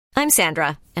I'm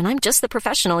Sandra, and I'm just the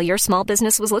professional your small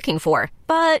business was looking for.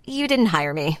 But you didn't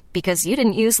hire me because you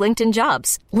didn't use LinkedIn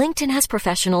Jobs. LinkedIn has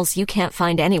professionals you can't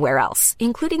find anywhere else,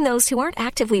 including those who aren't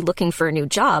actively looking for a new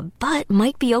job, but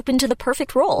might be open to the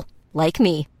perfect role, like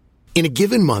me. In a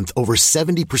given month, over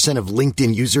 70% of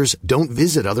LinkedIn users don't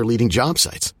visit other leading job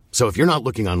sites. So if you're not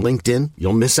looking on LinkedIn,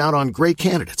 you'll miss out on great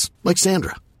candidates like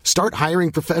Sandra. Start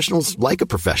hiring professionals like a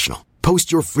professional.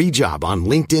 Post your free job on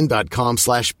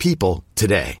linkedin.com/people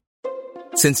today.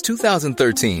 Since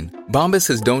 2013, Bombas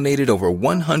has donated over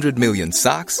 100 million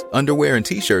socks, underwear, and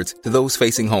T-shirts to those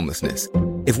facing homelessness.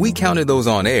 If we counted those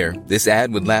on air, this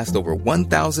ad would last over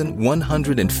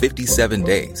 1,157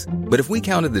 days. But if we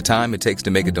counted the time it takes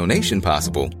to make a donation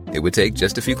possible, it would take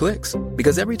just a few clicks.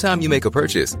 Because every time you make a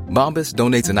purchase, Bombas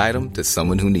donates an item to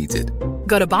someone who needs it.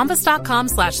 Go to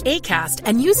bombas.com/ACAST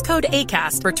and use code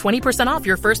ACAST for 20% off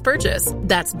your first purchase.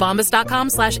 That's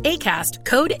bombas.com/ACAST,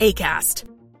 code ACAST.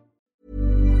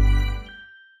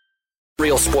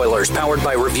 Real spoilers powered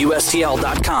by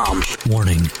ReviewSTL.com.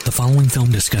 Warning, the following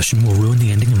film discussion will ruin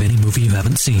the ending of any movie you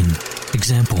haven't seen.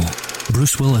 Example,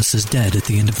 Bruce Willis is dead at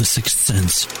the end of The Sixth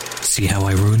Sense. See how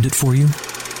I ruined it for you?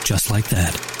 Just like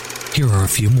that. Here are a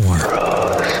few more.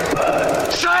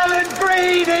 Rosebud. Silent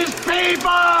breed is people!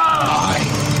 I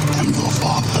am the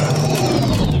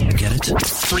father. Get it?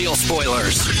 Real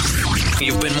spoilers.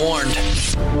 You've been warned.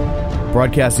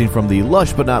 Broadcasting from the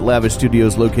lush but not lavish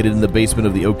studios located in the basement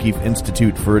of the O'Keefe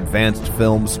Institute for Advanced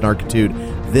Film Snarkitude,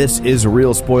 this is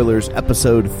Real Spoilers,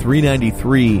 episode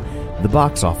 393, the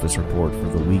box office report for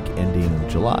the week ending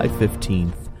July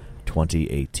 15th,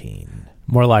 2018.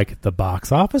 More like the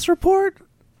box office report?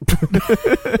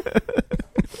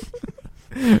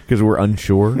 Because we're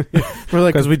unsure. We're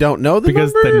like, because we don't know the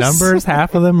numbers. Because the numbers,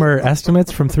 half of them are estimates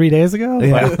from 3 days ago.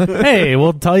 Yeah. But, hey,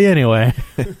 we'll tell you anyway.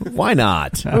 Why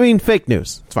not? I mean, fake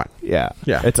news. It's fine. Yeah.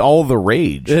 Yeah. It's all the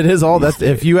rage. It is all that.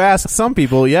 If you ask some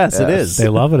people, yes, it is. They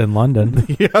love it in London.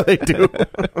 Yeah, they do.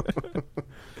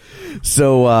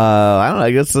 So, I don't know.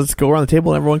 I guess let's go around the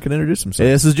table and everyone can introduce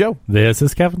themselves. This is Joe. This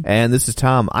is Kevin. And this is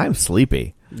Tom. I'm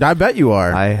sleepy. I bet you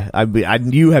are.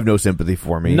 You have no sympathy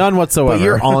for me. None whatsoever. But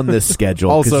you're on this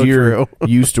schedule Also because you're true.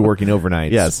 used to working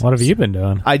overnights. Yes. What have you been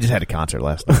doing? I just had a concert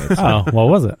last night. So. Oh, what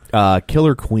was it?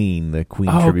 Killer Queen, the Queen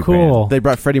Oh, tribute cool. band. They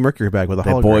brought Freddie Mercury back with a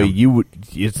hologram. Boy,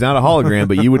 it's not a hologram,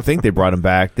 but you would think they brought him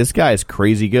back. This guy is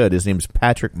crazy good. His name's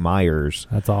Patrick Myers.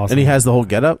 That's awesome. And he has the whole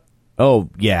getup. Oh,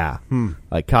 yeah.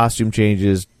 Like costume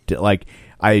changes. Like,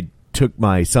 I took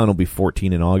my son, will be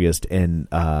 14 in August, and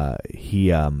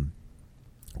he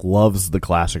loves the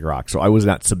classic rock. So I was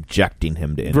not subjecting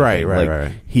him to anything.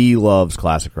 Right. He loves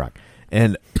classic rock.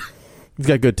 And he's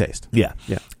got good taste. Yeah.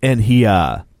 And he,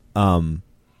 so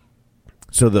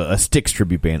a Styx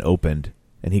tribute band opened,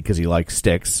 and because he likes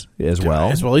Styx as well.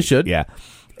 As well he should. Yeah.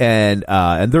 And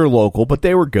they're local, but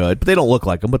they were good. But they don't look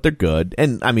like them, but they're good.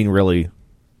 And, I mean, really...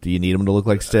 Do you need them to look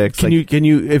like Styx? Can you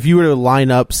if you were to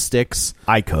line up Styx?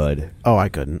 I could. Oh, I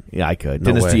couldn't. Yeah, I could. No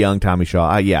Dennis way. DeYoung, Tommy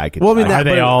Shaw. Yeah, I could. Well, I mean, are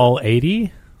they all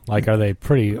 80? Like, are they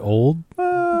pretty old?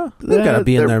 They've got to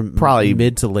be in their probably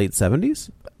mid to late 70s.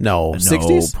 No,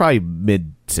 60s. Probably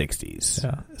mid 60s.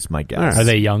 Yeah. That's my guess. Right. Are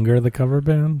they younger, the cover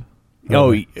band?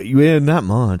 Oh, not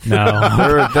much. No.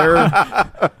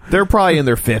 they're probably in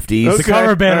their 50s. Okay. The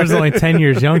cover band was only 10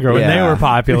 years younger when they were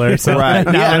popular. So right.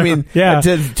 Yeah, I mean,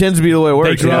 it tends to be the way it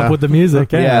works. They grew up with the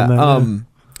music. Yeah.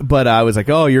 But I was like,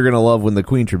 oh, you're going to love when the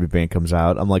Queen tribute band comes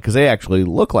out. I'm like, because they actually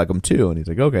look like them, too. And he's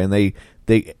like, okay. And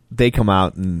they come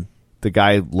out, and the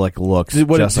guy, like, looks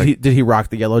did he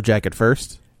rock the yellow jacket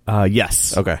first?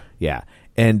 Yes. Okay. Yeah.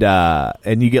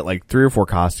 And you get, like, 3 or 4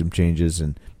 costume changes,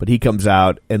 but he comes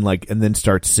out and then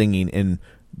starts singing, and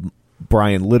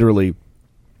Brian literally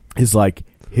is like,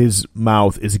 his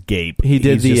mouth is agape. He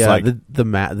did He's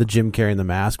the Jim Carrey in The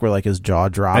Mask where like his jaw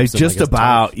drops. Just and,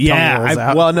 about. Tongue rolls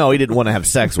out. Well, no, he didn't want to have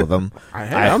sex with him.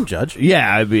 I'm judge. Yeah,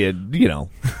 I mean,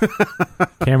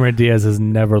 Cameron Diaz has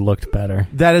never looked better.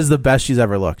 That is the best she's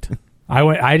ever looked.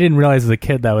 I didn't realize as a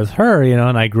kid that was her,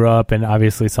 and I grew up and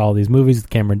obviously saw all these movies with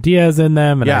Cameron Diaz in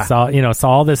them, and I saw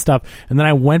all this stuff, and then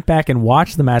I went back and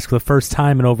watched The Mask for the first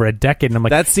time in over a decade, and I'm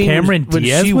like, that scene Cameron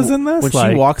Diaz was in this? When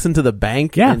she walks into the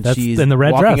bank and she's in the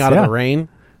red walking dress, out of the rain.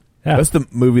 Yeah. That's the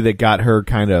movie that got her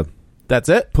kind of, that's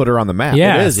it, put her on the map.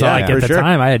 Yeah, it is. So at the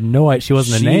time, I had no idea. She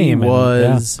wasn't a name. She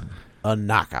was a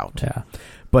knockout. Yeah.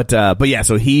 But yeah,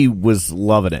 so he was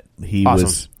loving it. He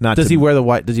was not. Does he wear the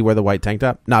white tank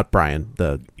top? Not Brian.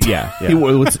 Yeah. He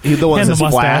the one that says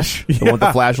Flash. The one with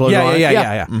the Flash logo.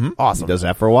 Yeah. Mm-hmm. Awesome. He does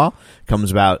that for a while.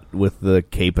 Comes about with the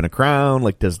cape and a crown.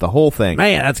 Like does the whole thing.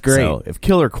 Man, that's great. So if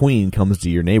Killer Queen comes to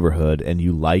your neighborhood and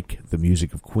you like the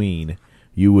music of Queen,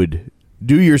 you would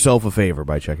do yourself a favor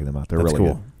by checking them out. They're That's really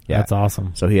cool. good. Yeah, That's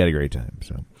awesome. So he had a great time.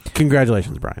 So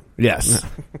Congratulations, Brian. yes,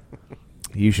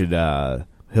 you should.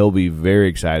 He'll be very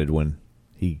excited when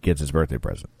he gets his birthday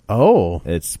present. Oh,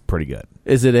 It's pretty good.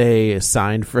 is it a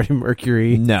signed Freddie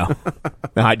Mercury? No,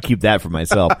 I'd keep that for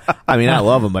myself. I mean, I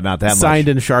love him, but not that Signed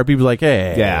much. in Sharpie, be like,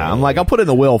 hey. Yeah, I'm like, I'll put it in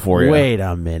the will for you. Wait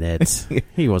a minute.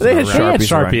 He wasn't They had around. They had Sharpies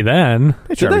Sharpie around. then.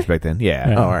 They had Sharpies back then. Yeah.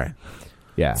 Yeah. Oh, all right.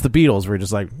 Yeah. It's the Beatles. We're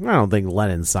just like, I don't think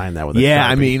Lennon signed that with a Yeah,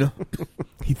 Sharpie. I mean,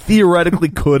 he theoretically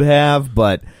could have,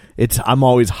 but I'm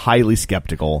always highly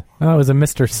skeptical. Oh, it was a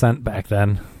Mr. Scent back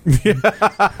then.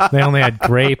 They only had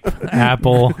grape,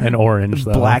 apple, and orange.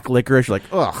 Though. black licorice. Like,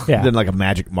 ugh. Yeah. Then like a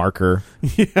magic marker.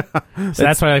 So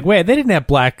that's why, like, wait, they didn't have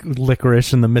black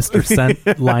licorice in the Mr. Scent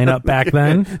lineup back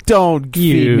then. Don't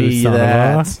feed You me son of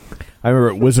that. a- I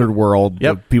remember at Wizard World,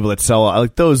 Yep. the people that sell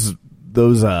like those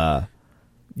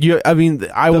I mean,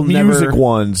 I the will music never.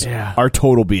 ones Yeah. are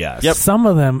total BS. Some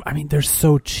of them, I mean, they're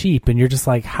so cheap, and you're just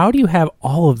like, how do you have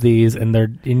all of these, and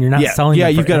you're not selling? Yeah,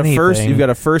 them you've for got anything? you've got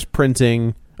a first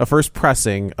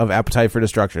pressing of Appetite for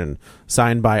Destruction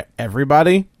signed by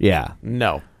everybody. Yeah.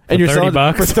 No, For and you're 30 selling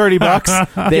bucks? for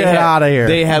 $30. They Get had, out of here.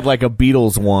 They had like a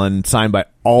Beatles one signed by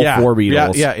all Yeah. four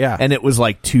Beatles. Yeah. And it was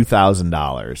like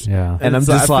 $2,000. Yeah. And I'm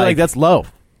So just I feel like that's low.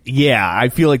 yeah, I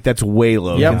feel like that's way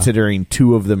low Yep. considering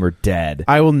two of them are dead.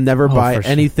 I will never buy for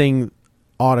sure. anything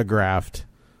autographed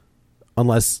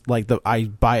unless I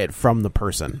buy it from the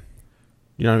person.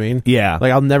 You know what I mean? Yeah.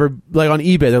 Like I'll never on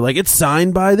eBay. They're like, it's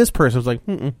signed by this person. I was like,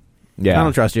 Yeah. I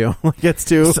don't trust you. Like it's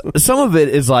too. Some of it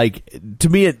is like, to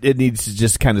me, it needs to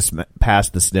just kind of pass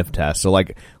the sniff test. So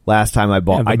like last time I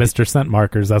bought, the Mr. Scent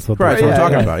markers. That's what Right, they're that's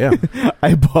what I'm for. talking about. Yeah.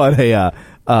 I bought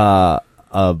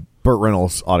a Burt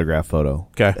Reynolds autograph photo.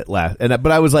 Okay. At last,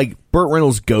 but I was like, Burt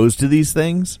Reynolds goes to these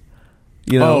things.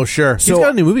 You know? Oh sure. So, He's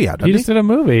got a new movie out. He Doesn't just did a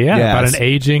movie, Yeah, about it's- an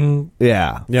aging.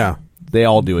 yeah, Yeah. they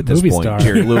all do at this Movie point. star.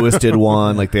 Jerry Lewis did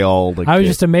one. Like they all. Like I was did.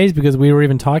 just amazed because we were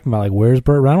even talking about like, where's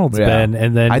Burt Reynolds Yeah. been,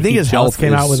 and then I think he his just health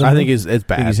came out is- with. I think it's I bad.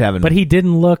 think he's having. but he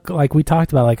didn't look like we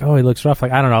talked about. Like, oh, he looks rough.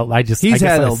 Like I don't know. I He's guess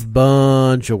had I a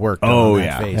bunch of work done oh on that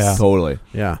yeah, face. Yeah. totally.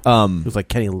 Yeah. Um, It was like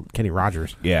Kenny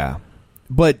Rogers. Yeah,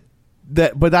 but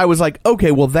I was like,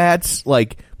 okay, well, that's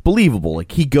like believable.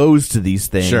 Like he goes to these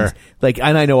things, Sure. Like,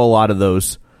 and I know a lot of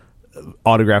those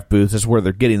autograph booths. That's where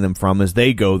they're getting them from. Is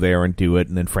they go there and do it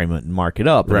and then frame it and mark it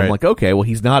up. And I'm Right. like, okay, well,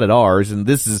 he's not at ours, and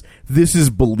this is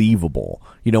believable.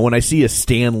 You know, when I see a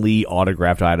Stan Lee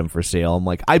autographed item for sale, I'm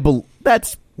like,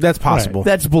 that's possible.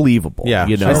 That's believable. Yeah,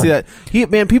 you know, I see that.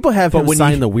 People have him when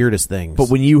sign you- the weirdest things. But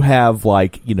when you have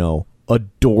like, you know, a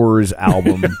Doors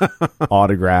album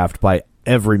autographed by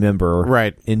every member,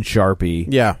 Right. in Sharpie,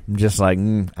 Yeah. I'm just like,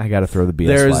 I got to throw the BS.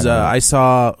 there's, flag on it. I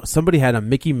saw somebody had a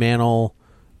Mickey Mantle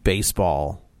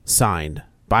baseball signed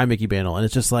by Mickey Mantle, and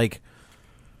it's just like,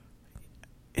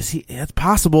 it's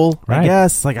possible, I Right.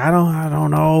 guess. Like I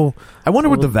don't know. I wonder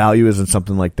what the value is in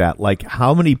something like that. Like,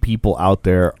 how many people out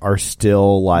there are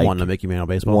still like Want a Mickey Mantle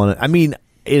baseball? I mean,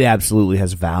 it absolutely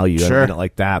has value. I Sure. don't mean it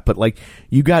like that, but like,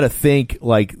 you got to think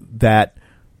like that.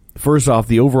 First off,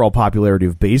 the overall popularity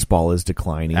of baseball is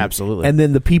declining. Absolutely. And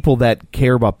then the people that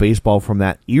care about baseball from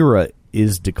that era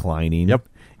is declining. Yep.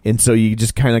 And so you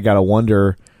just kind of got to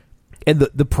wonder. And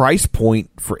the price point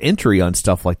for entry on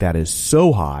stuff like that is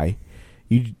so high.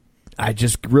 I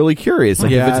just really curious.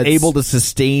 Like, Yeah, if it's able to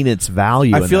sustain its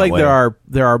value. I in feel that like way.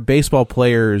 there are baseball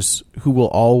players who will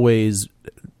always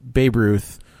Babe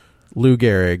Ruth, Lou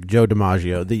Gehrig, Joe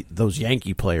DiMaggio, those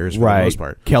Yankee players for the most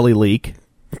part. Kelly Leak.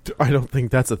 I don't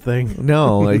think that's a thing.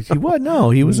 No, like, what? No,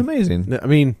 he was amazing. I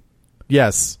mean,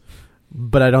 yes,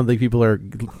 but I don't think people are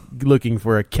looking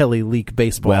for a Kelly Leak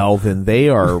baseball. Well, then they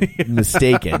are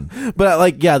mistaken. But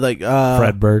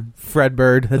Fred Bird. Fred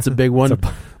Bird, that's a big one.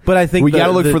 But I think We got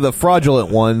to look for the fraudulent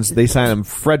ones. They sign him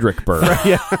Frederick Bird.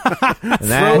 yeah. And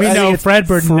that, We I know think it's Fred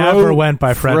Bird never went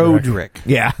by Frederick. Froderick.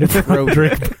 yeah,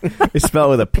 they spell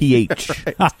it with a PH.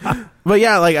 But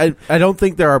yeah, like I don't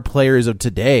think there are players of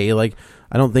today. Like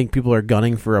I don't think people are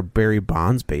gunning for a Barry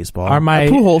Bonds baseball.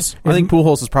 Pujols? I think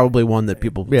Pujols is probably one that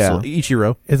people. Yeah.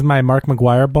 Ichiro. Is my Mark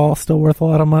McGuire ball still worth a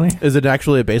lot of money? Is it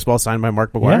actually a baseball signed by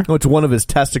Mark McGuire? Oh, it's one of his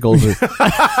testicles. It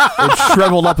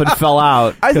shriveled up and fell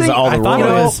out I because think of all the I thought it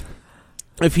roids. was-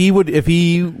 If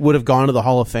he would have gone to the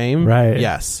Hall of Fame, Right.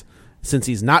 Yes. Since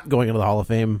he's not going into the Hall of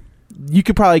Fame, you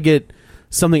could probably get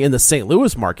something in the St.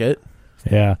 Louis market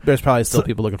Yeah. There's probably still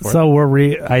people looking for it.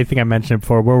 So I think I mentioned it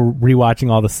before, we're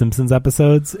rewatching all the Simpsons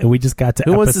episodes, and we just got to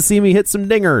Who wants to see me hit some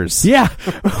dingers? Yeah.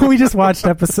 We just watched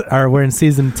we're in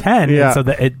season 10, and so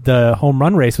the home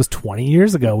run race was 20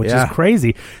 years ago, which is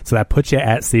crazy. So that puts you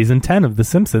at season 10 of The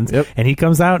Simpsons, and he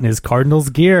comes out in his Cardinals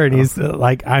gear, and he's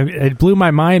it blew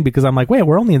my mind because I'm like, wait,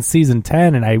 we're only in season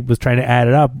 10, and I was trying to add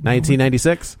it up.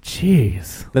 1996?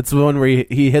 Jeez. That's the one where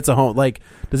he hits a home,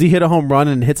 does he hit a home run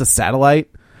and hits a satellite?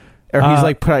 Or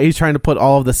he's trying to put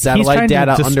all of the satellite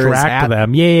data under his hat?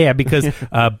 Them. Yeah, because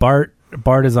Bart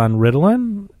is on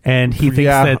Ritalin, and he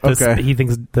thinks he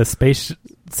thinks the space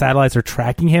satellites are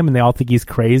tracking him, and they all think he's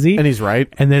crazy. And he's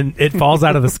right. And then it falls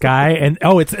out of the sky, and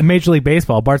it's Major League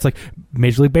Baseball. Bart's like,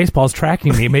 Major League Baseball's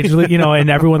tracking me. Major League, and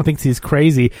everyone thinks he's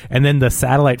crazy. And then the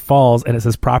satellite falls, and it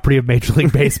says property of Major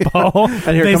League Baseball.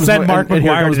 And here they comes sent Mark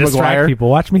McGuire to distract people.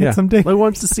 Watch me hit some dingers. Who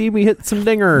wants to see me hit some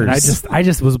dingers? And I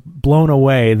just was blown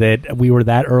away that we were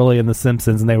that early in The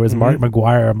Simpsons, and there was Mark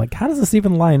McGuire. I'm like, how does this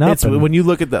even line up? When you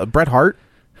look at the Bret Hart,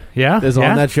 is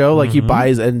on that show. Like he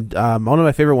buys, and one of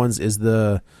my favorite ones is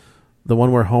the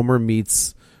one where Homer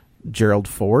meets Gerald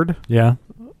Ford. Yeah,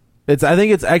 I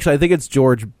think it's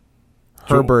George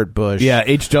Herbert Bush. Yeah,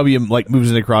 HW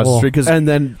moves it across the street, and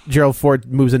then Gerald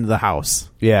Ford moves into the house.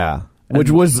 Yeah, which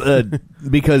was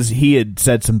because he had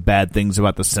said some bad things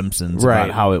about The Simpsons,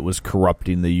 about how it was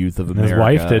corrupting the youth of America. His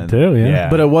wife did too. Yeah,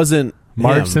 but it wasn't.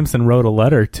 Marge Simpson wrote a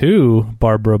letter to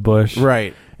Barbara Bush,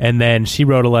 right? And then she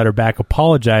wrote a letter back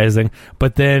apologizing,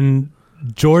 but then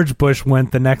George Bush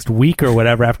went the next week or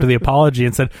whatever after the apology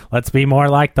and said, let's be more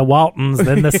like the Waltons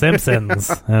than the Simpsons.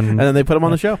 And then they put him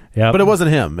on the show. Yeah, but it wasn't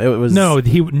him. It was no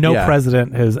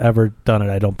president has ever done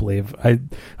it, I don't believe. I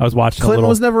was watching Clinton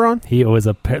was never on? He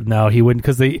wouldn't,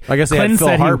 because I guess they had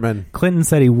Phil Hartman. Clinton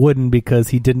said he wouldn't because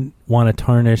he didn't want to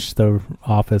tarnish the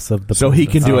office of the So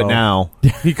president. He can do it now.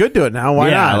 He could do it now.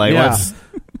 Why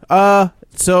not?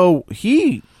 So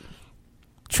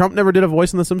Trump never did a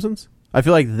voice in The Simpsons? I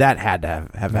feel like that had to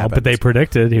have happened. But they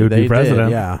predicted he would be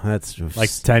president. Yeah, that's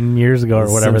just 10 years ago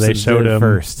or whatever. They showed him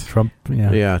first. Trump.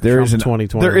 Yeah. There is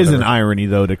an irony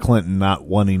though to Clinton not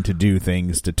wanting to do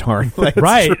things to tarnish.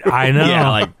 Right, I know.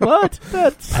 Yeah, what?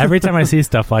 Every time I see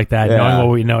stuff like that, knowing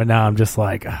what we know now, I'm just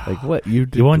like what you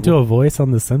want to do a voice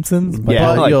on The Simpsons?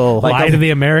 But you'll lie to the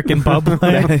American public.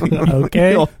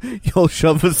 Okay, you'll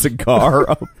shove a cigar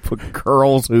up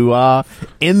girls who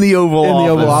in the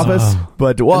Oval Office.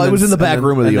 But it was in the back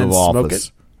room of the Oval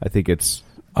Office. I think it's.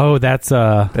 Oh, that's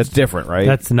different, right?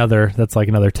 That's like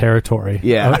another territory.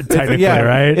 Yeah, technically,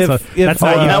 right?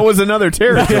 That was another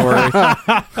territory.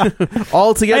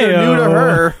 Altogether new to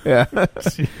her.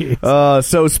 Yeah.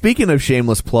 So speaking of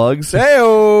shameless plugs,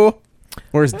 heyo.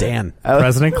 Where's Dan?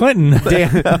 President Clinton.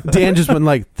 Dan just went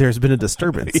like, there's been a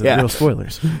disturbance. Real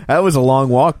spoilers. That was a long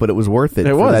walk, but it was worth it.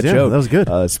 It was, that joke. That was good.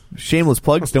 Shameless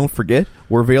plugs, don't forget.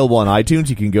 We're available on iTunes.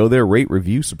 You can go there, rate,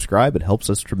 review, subscribe. It helps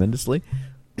us tremendously.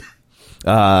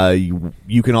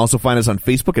 You can also find us on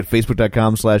Facebook at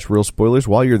facebook.com/Real Spoilers.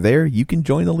 While you're there, you can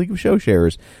join the League of Show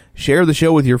Sharers. Share the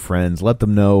show with your friends. Let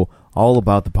them know all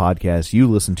about the podcast you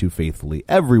listen to faithfully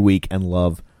every week and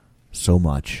love so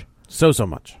much. So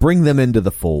much. Bring them into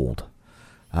the fold.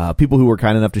 People who were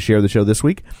kind enough to share the show this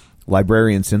week: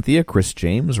 Librarian Cynthia, Chris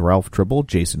James, Ralph Tribble,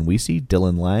 Jason Weesey,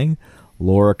 Dylan Lang,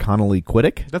 Laura Connolly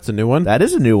Quiddick. That's a new one. That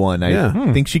is a new one.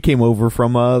 I think she came over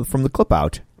from the Clip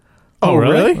Out. Oh,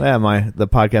 really? Yeah, the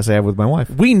podcast I have with my wife.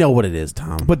 We know what it is,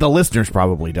 Tom, but the listeners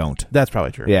probably don't. That's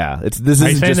probably true. Yeah, Are you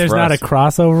saying there's not a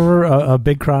crossover, a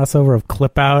big crossover of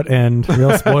Clip Out and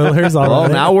Real Spoilers? Well,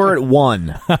 now we're at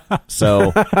 1,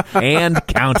 so and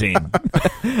counting.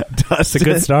 That's a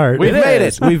good start. We've made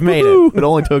it. It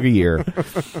only took a year.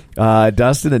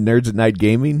 Dustin at Nerds at Night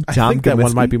Gaming. Tom, I think that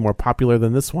one might be more popular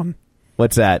than this one.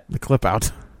 What's that? The Clip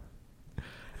Out.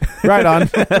 Right on.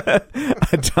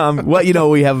 Tom,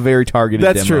 we have a very targeted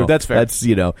That's demo. true. That's fair. That's,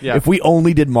 if we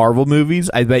only did Marvel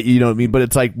movies, I bet you know what I mean. But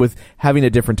it's like with having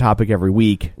a different topic every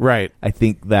week. Right. I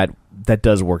think that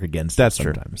does work against That's us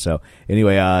sometimes. True. So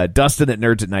anyway, Dustin at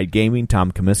Nerds at Night Gaming,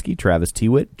 Tom Comiskey, Travis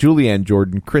Tewitt, Julianne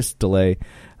Jordan, Chris DeLay,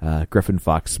 Griffin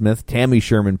Fox Smith, Tammy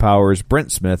Sherman Powers,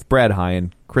 Brent Smith, Brad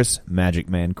Hyan, Chris Magic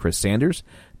Man, Chris Sanders,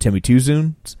 Timmy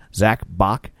Tuzoon, Zach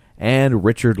Bach, and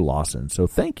Richard Lawson. So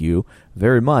thank you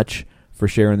very much for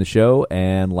sharing the show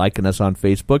and liking us on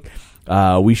Facebook.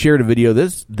 We shared a video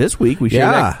this week. We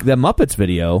shared the Muppets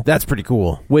video. That's pretty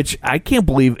cool. Which I can't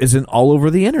believe isn't all over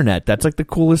the internet. That's like the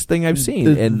coolest thing I've seen.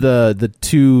 And the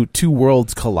two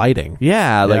worlds colliding.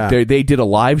 Yeah, they did a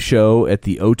live show at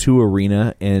the O2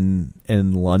 Arena in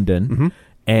London,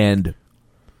 and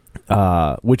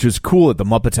which is cool that the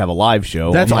Muppets have a live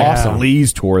show. That's awesome.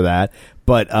 Please tour that.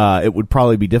 but it would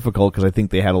probably be difficult because I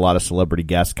think they had a lot of celebrity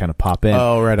guests kind of pop in.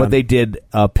 Oh, right. But they did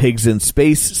a Pigs in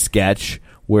Space sketch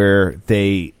where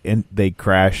they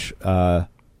crash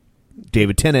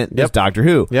David Tennant as Doctor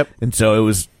Who. Yep. And so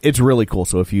it's really cool.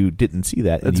 So if you didn't see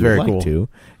that, that's and you very would like cool. to,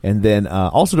 and then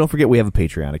also don't forget we have a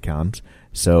Patreon account.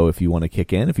 So if you want to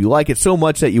kick in, if you like it so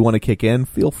much that you want to kick in,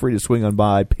 feel free to swing on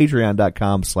by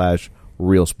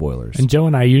patreon.com/Real Spoilers. And Joe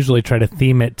and I usually try to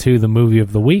theme it to the movie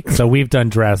of the week. So we've done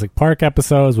Jurassic Park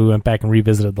episodes. We went back and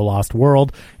revisited The Lost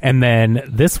World. And then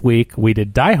this week we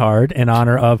did Die Hard in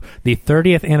honor of the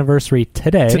 30th anniversary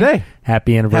today.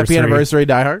 Happy anniversary. Happy anniversary,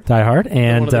 Die Hard. Die Hard.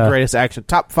 And one of the greatest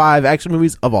top 5 action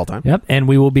movies of all time. Yep. And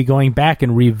we will be going back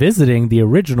and revisiting the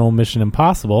original Mission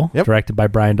Impossible, directed by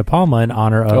Brian De Palma in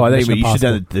honor of Mission Impossible. You should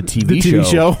have done the TV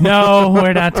show. No,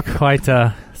 we're not quite.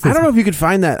 I don't know if you could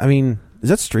find that. I mean, is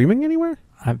that streaming anywhere?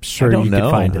 I'm sure you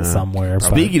could find it somewhere.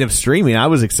 Speaking of streaming, I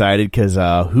was excited because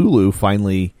Hulu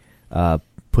finally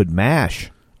put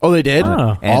MASH. Oh, they did?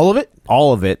 All of it?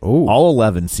 All of it. Ooh. All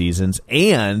 11 seasons.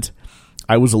 And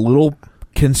I was a little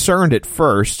concerned at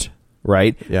first,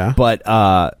 right? Yeah. But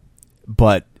they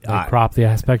cropped the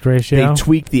aspect ratio. They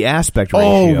tweaked the aspect ratio.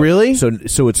 Oh, really?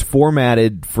 So it's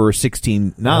formatted for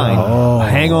 16:9. Oh.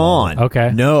 Hang on. Okay.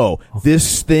 No,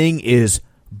 this thing is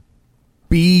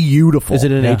beautiful. Is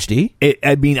it in HD?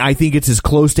 I think it's as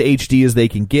close to HD as they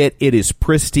can get. It is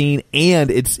pristine,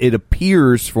 and it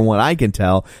appears, from what I can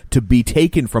tell, to be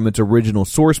taken from its original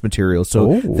source material.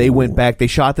 So they went back. They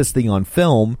shot this thing on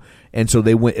film. And so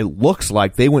it looks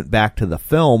like they went back to the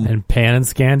film and pan and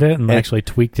scanned it and actually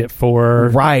tweaked it for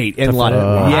right. And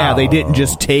they didn't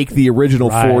just take the original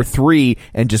 4:3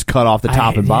 and just cut off the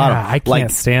top and bottom. I can't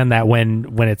stand that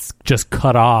when it's just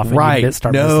cut off. And right?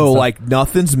 No, like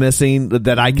nothing's missing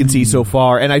that I can see so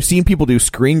far. And I've seen people do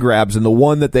screen grabs, and the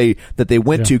one that they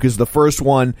went to, because the first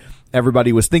one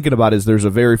everybody was thinking about is there's a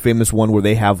very famous one where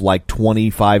they have like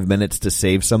 25 minutes to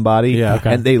save somebody. Yeah.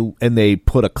 Okay. And they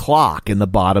put a clock in the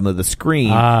bottom of the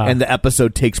screen, and the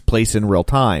episode takes place in real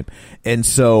time. And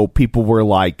so people were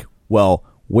like, well,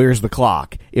 where's the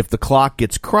clock? If the clock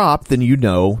gets cropped, then you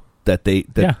know that they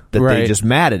just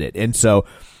matted it. And so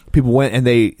people went and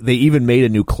they even made a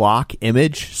new clock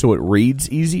image so it reads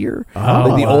easier.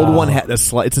 Like the old one had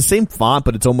it's the same font,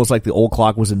 but it's almost like the old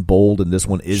clock was in bold and this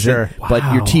one isn't. Sure. But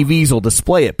your TVs will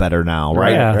display it better now,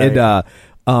 right? Yeah.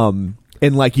 And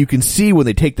like you can see when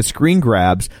they take the screen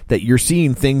grabs that you're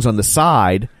seeing things on the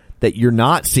side that you're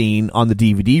not seeing on the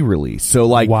DVD release. So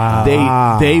like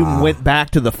they went back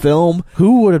to the film.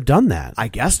 Who would have done that? I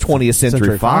guess 20th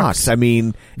Century Fox. I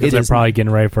mean, they're probably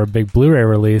getting ready for a big Blu-ray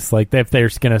release. Like if they're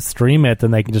going to stream it, then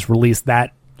they can just release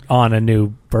that on a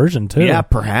new version too. Yeah,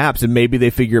 perhaps. And maybe they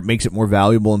figure it makes it more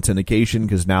valuable in syndication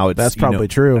because now it's that's probably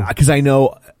true. Because I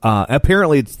know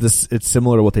apparently it's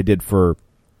similar to what they did for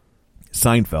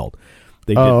Seinfeld.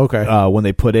 They did, when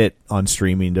they put it on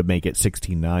streaming to make it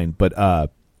 16:9, but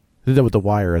they did that with The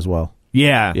Wire as well.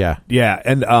 Yeah.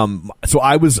 And so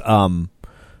I was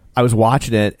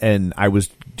watching it and I was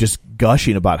just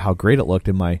gushing about how great it looked,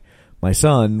 and my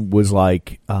son was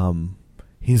like,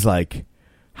 he's like,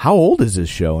 how old is this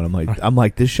show? And I'm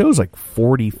like, this show's like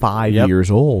 45 years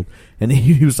old. And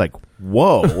he was like,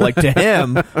 whoa. Like to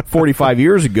him, 45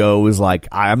 years ago was like,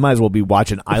 I might as well be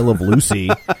watching I Love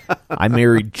Lucy. I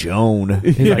Married Joan.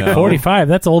 He's like, 45,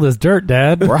 that's old as dirt,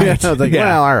 Dad. Right. I was like,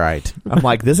 well, all right. I'm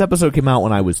like, this episode came out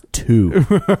when I was 2.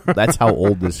 That's how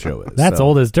old this show is. That's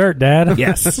old as dirt, Dad.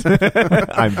 Yes.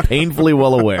 I'm painfully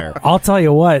well aware. I'll tell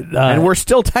you what. And we're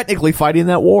still technically fighting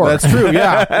that war. That's true,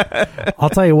 yeah.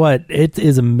 I'll tell you what, it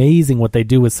is amazing what they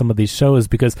do with some of these shows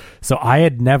because, so I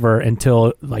had never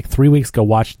until like 3 weeks ago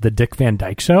watched the Dick Van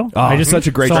Dyke Show. Oh, such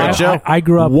a great show. I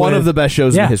grew up one of the best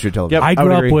shows in the history of television. Yep, I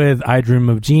grew up with I Dream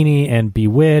of Jeannie and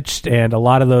Bewitched and a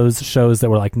lot of those shows that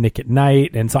were like Nick at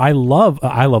Night. And so I love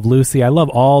Lucy. I love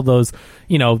all those,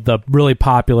 the really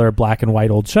popular black and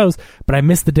white old shows, but I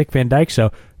missed the Dick Van Dyke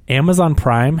Show. Amazon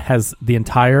Prime has the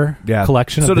entire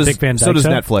collection of the Dick Van Dyke Show. So does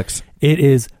Netflix. It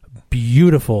is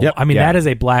beautiful. Yep. I mean, that is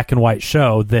a black and white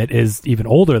show that is even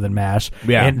older than MASH.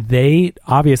 Yeah. And they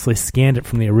obviously scanned it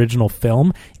from the original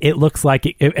film. It looks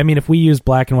like, if we use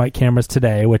black and white cameras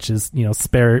today, which is,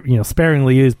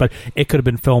 sparingly used, but it could have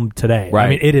been filmed today. Right. I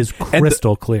mean, it is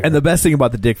crystal clear. And the best thing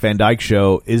about the Dick Van Dyke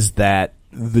Show is that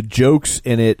the jokes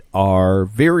in it are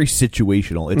very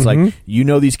situational. It's like,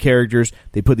 these characters,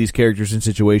 they put these characters in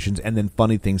situations and then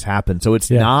funny things happen. So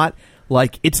it's not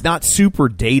like, it's not super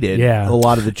dated. Yeah. A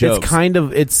lot of the jokes.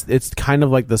 It's kind of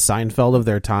like the Seinfeld of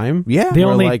their time. Yeah.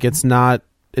 It's not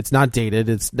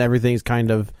dated. Everything's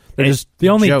kind of The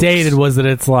only jokes. dated was that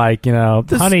it's like,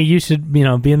 honey, you should, be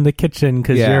in the kitchen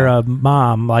because you're a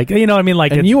mom. Like, you know what I mean?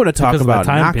 Like, and you want to talk about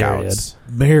time knockouts.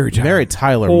 Period. Mary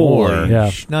Tyler Moore.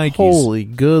 Yeah. Holy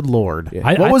good Lord.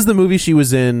 Yeah. What was the movie she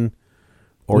was in?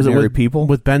 Ordinary People?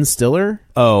 With Ben Stiller?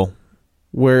 Oh.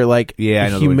 Where, like, I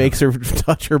know he makes her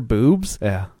touch her boobs?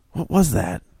 Yeah. What was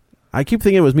that? I keep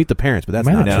thinking it was Meet the Parents, but that's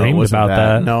not not dreamed about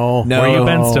that. No. Were you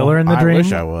Ben Stiller in the dream? I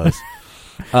wish I was.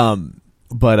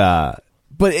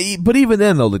 But even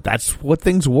then though, that's what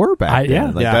things were back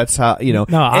then. That's how No,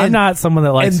 I'm not someone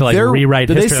that likes to rewrite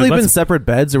history. Did they sleep in separate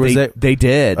beds, or was they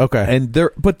did? Okay, and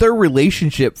their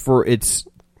relationship for its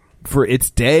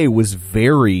day was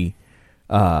very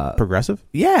progressive.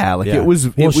 Yeah, it was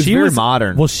very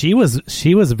modern. Well, she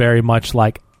was very much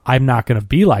like, I'm not going to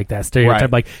be like that stereotype.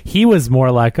 Right. Like, he was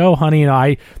more like, oh, honey,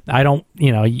 I don't,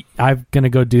 I'm going to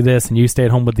go do this and you stay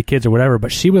at home with the kids or whatever.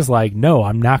 But she was like, no,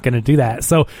 I'm not going to do that.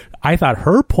 So I thought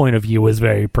her point of view was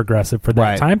very progressive for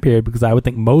that time period, because I would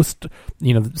think most,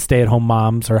 stay-at-home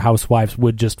moms or housewives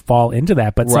would just fall into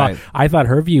that. But so I thought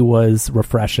her view was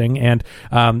refreshing, and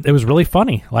it was really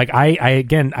funny. Like, I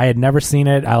had never seen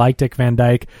it. I like Dick Van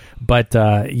Dyke, but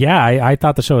I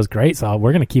thought the show was great. So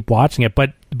we're going to keep watching it.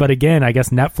 But again, I guess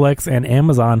Netflix and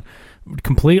Amazon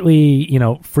completely,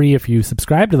 free if you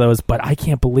subscribe to those. But I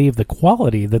can't believe the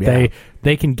quality that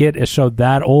they can get a show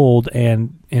that old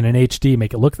and in an HD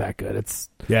make it look that good. It's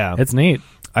neat.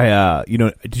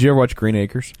 Did you ever watch Green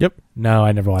Acres? Yep. No,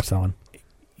 I never watched that one.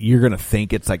 You're gonna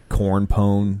think it's like corn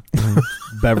pone,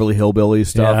 Beverly Hillbillies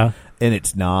stuff, and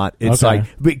it's not. It's like,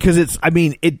 because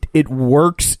it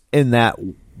works in that.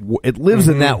 It lives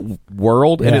in that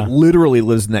world, and it literally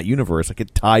lives in that universe. Like,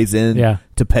 it ties in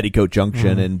to Petticoat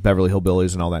Junction and Beverly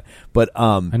Hillbillies and all that. But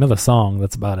I know the song.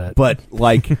 That's about it. But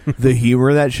like the humor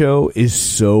of that show is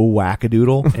so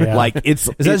wackadoodle. Yeah. Like, is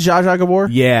that Zsa Zsa Gabor?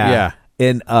 Yeah.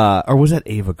 And or was that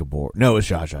Ava Gabor? No, it was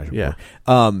Zsa Zsa Gabor. Yeah.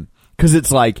 Because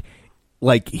it's like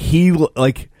he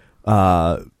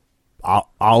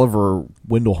Oliver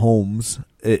Wendell Holmes.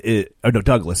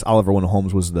 Douglas. Oliver Wendell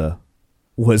Holmes was the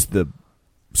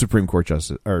Supreme Court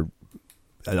Justice, or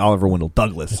Oliver Wendell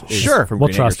Douglas. Sure, from we'll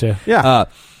Green trust Acres. you. Yeah.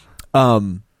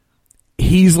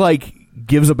 He's like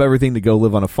gives up everything to go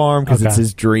live on a farm because it's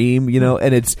his dream,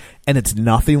 and it's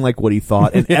nothing like what he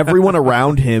thought, and everyone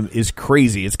around him is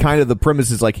crazy. It's kind of the premise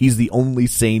is like he's the only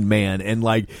sane man, and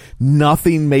like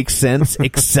nothing makes sense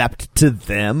except to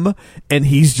them, and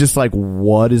he's just like,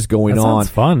 what is going on? Sounds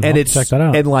fun. And check that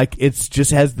out. And like it's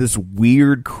just has this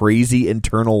weird, crazy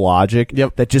internal logic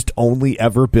that just only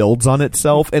ever builds on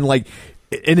itself, and like,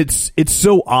 and it's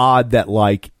so odd that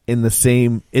like in the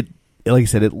same like I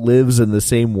said, it lives in the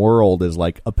same world as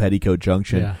like a Petticoat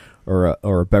Junction or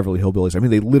a Beverly Hillbillies. I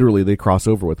mean, they cross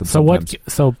over with them.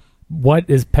 So what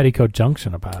is Petticoat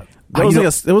Junction about?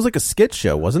 It was like a skit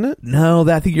show, wasn't it? No,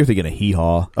 I think you're thinking of Hee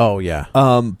Haw. Oh yeah.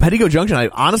 Petticoat Junction, I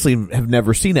honestly have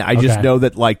never seen it. I just know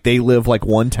that like they live like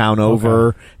one town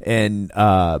over, and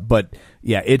but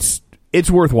yeah, it's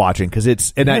worth watching because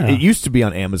it used to be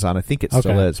on Amazon. I think it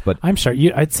still is, but I'm sure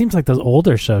it seems like those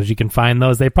older shows you can find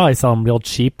those. They probably sell them real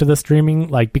cheap to the streaming,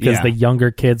 like because the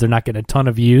younger kids are not getting a ton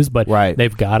of views, but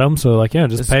they've got them. So like,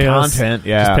 just pay us, just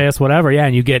pay us whatever,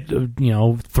 and you get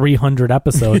 300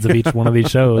 episodes of each one of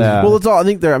these shows. Well, it's all. I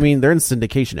think they're in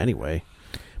syndication anyway.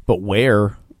 But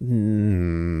where? I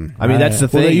mean, that's the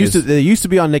thing. They used to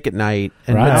be on Nick at Night,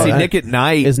 and see, Nick at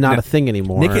Night is not a thing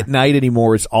anymore. Nick at Night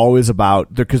anymore is always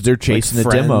about because they're chasing the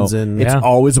demo. It's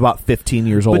always about 15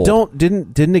 years old. But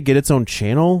didn't it get its own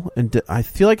channel? And I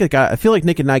feel like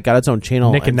Nick at Night got its own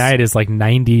channel. Nick at Night is like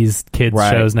 90s kids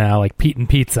shows now, like Pete and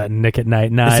Pizza and Nick at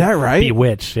Night. Is that right?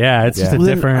 Bewitched. Yeah, it's just a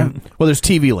different. Well, there's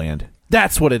TV Land.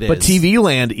 That's what it is. But TV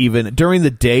Land, even during the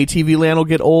day, TV Land will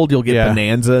get old. You'll get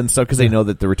Bonanza and stuff because they know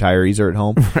that the retirees are at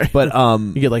home. Right. But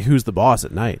you get like Who's the Boss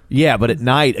at night. Yeah, but at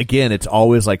night again, it's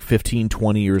always like 15,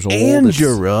 20 years old.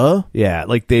 Angela. Yeah,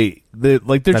 like they're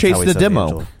chasing the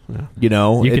demo. Yeah. You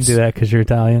can do that because you're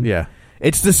Italian. Yeah.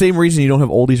 It's the same reason you don't have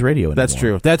oldies radio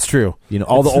anymore. That's true.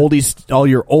 All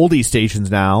your oldie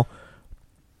stations now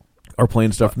are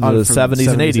playing stuff from the 70s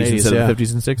and 80s instead of the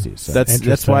 50s and 60s. So.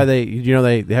 That's why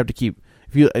they have to keep.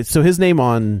 So his name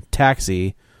on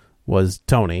Taxi was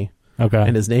Tony. Okay.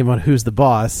 And his name on Who's the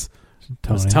Boss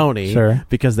was Tony. Sure.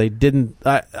 Because they didn't.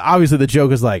 Obviously, the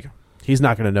joke is like, he's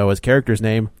not going to know his character's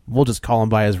name. We'll just call him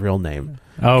by his real name.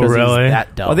 Oh, really? He's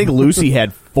that dumb. I think Lucy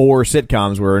had 4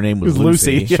 sitcoms where her name was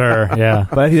Lucy. Sure, yeah.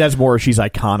 But I think that's more she's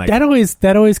iconic.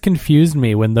 That always confused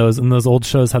me when in those old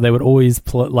shows how they would always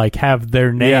have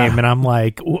their name, and I'm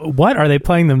like, what are they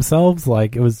playing themselves?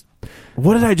 Like it was.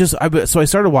 What did I just? So I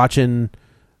started watching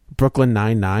Brooklyn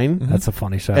Nine-Nine. That's a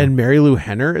funny show. And Mary Lou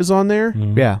Henner is on there.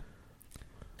 Yeah.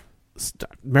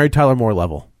 Mary Tyler Moore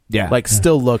level. Yeah.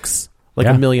 Still looks like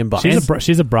 $1 million bucks.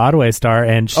 She's a Broadway star,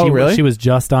 and she was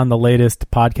just on the latest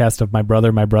podcast of My Brother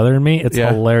and Me. It's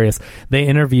hilarious. They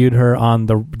interviewed her on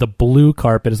the blue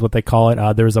carpet, is what they call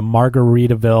it. There was a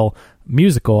Margaritaville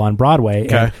musical on Broadway,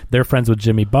 and they're friends with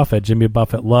Jimmy Buffett. Jimmy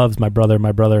Buffett loves My Brother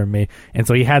and Me, and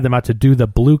so he had them out to do the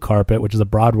blue carpet, which is a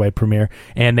Broadway premiere,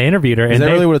 and they interviewed her. Is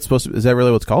that really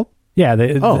what it's called? Yeah,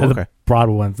 the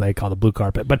Broadway ones they call the blue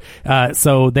carpet. But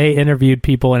so they interviewed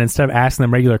people, and instead of asking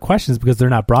them regular questions, because they're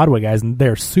not Broadway guys, and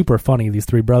they're super funny, these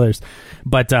three brothers,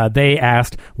 but they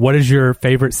asked, what is your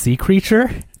favorite sea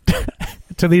creature?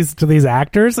 to these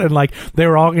actors, and they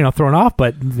were all thrown off,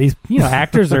 but these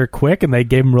actors are quick, and they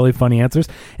gave them really funny answers.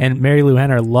 And Mary Lou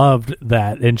Henner loved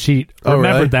that, and she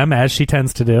remembered them, as she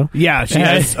tends to do. Yeah, she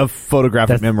has a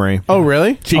photographic memory. Oh,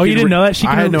 really? You didn't know that?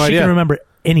 I had no idea. She can remember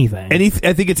anything.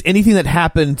 I think it's anything that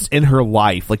happens in her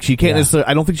life. She can't necessarily.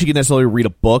 I don't think she can necessarily read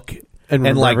a book and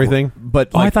remember everything.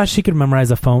 But I thought she could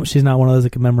memorize a phone. She's not one of those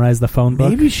that can memorize the phone book.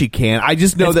 Maybe she can. I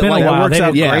just know that that works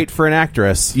out great for an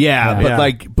actress. Yeah,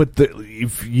 but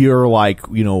if you're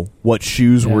what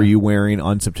shoes were you wearing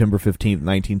on September 15th,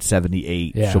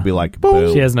 1978? She'll be like,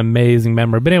 boom. She has an amazing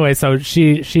memory. But anyway, so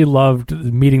she loved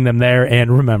meeting them there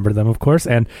and remembered them, of course.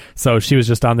 And so she was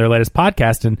just on their latest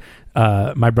podcast, and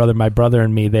My Brother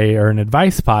and Me, they are an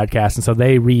advice podcast, and so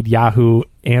they read Yahoo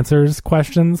Answers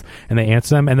questions, and they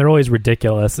answer them, and they're always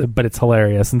ridiculous, but it's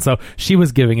hilarious. And so she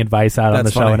was giving advice out on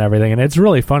the show and everything, and it's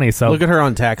really funny. So look at her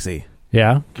on Taxi.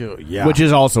 Yeah, which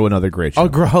is also another great show.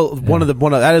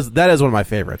 That is one of my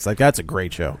favorites. That's a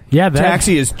great show. Yeah,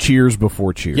 Taxi is Cheers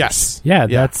before Cheers. Yes. Yeah,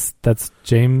 that's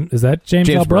James. Is that James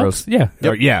L. Brooks? Yeah,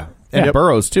 yeah, and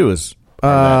Burroughs too is.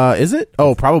 Is it?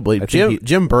 Oh, probably.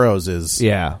 Jim Burroughs is.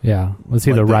 Yeah. Yeah. Was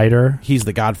he the writer? He's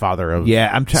the godfather of. Yeah,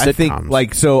 I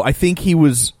think he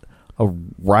was a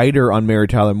writer on Mary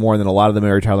Tyler Moore, and then a lot of the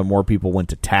Mary Tyler Moore people went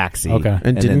to Taxi. Okay.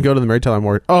 And didn't go to the Mary Tyler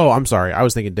Moore. Oh, I'm sorry. I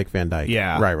was thinking Dick Van Dyke.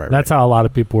 Yeah. Right. That's how a lot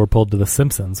of people were pulled to The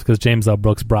Simpsons, because James L.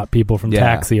 Brooks brought people from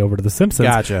Taxi over to The Simpsons.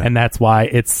 Gotcha. And that's why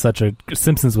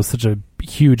Simpsons was such a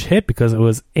huge hit, because it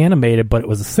was animated, but it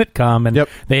was a sitcom, and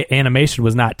the animation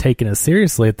was not taken as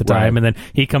seriously at the time. And then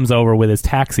he comes over with his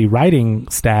Taxi writing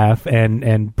staff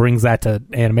and brings that to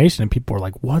animation, and people were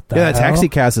like, what the hell? Yeah, the Taxi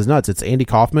cast is nuts. It's Andy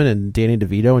Kaufman and Danny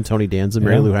DeVito and Tony Danza,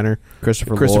 Mary Lou Henner,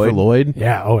 Christopher Lloyd.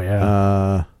 Yeah, oh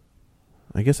yeah.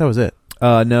 I guess that was it.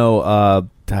 No,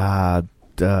 dang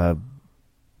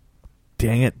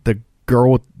it, the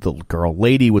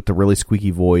lady with the really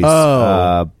squeaky voice.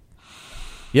 Oh.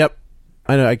 Yep.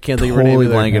 I know. I can't think of her name.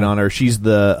 Totally blanking on her. She's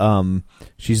the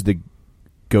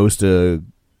ghost of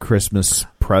Christmas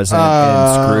Present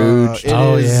and Scrooge.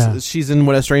 Oh yeah, she's in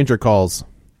When a Stranger Calls.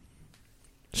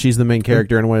 She's the main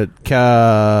character in When It.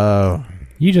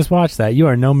 You just watched that. You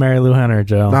are no Mary Lou Henner,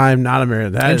 Joe. I'm not a Mary.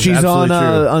 That and is she's on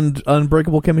true.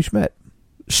 Unbreakable Kimmy Schmidt.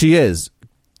 She is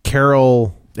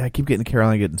Carol. I keep getting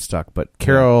Carol getting stuck, but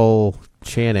Carol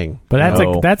Channing.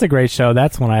 But that's a great show.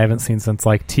 That's one I haven't seen since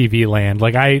TV Land.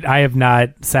 I have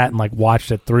not sat and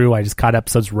watched it through. I just caught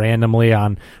episodes randomly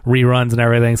on reruns and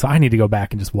everything. So I need to go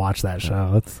back and just watch that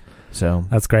show.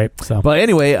 That's great. So, but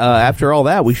anyway, after all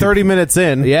that, 30 minutes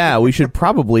in. Yeah, we should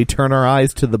probably turn our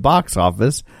eyes to the box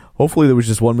office. Hopefully there was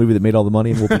just one movie that made all the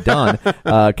money and we'll be done.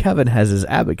 Kevin has his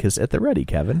abacus at the ready,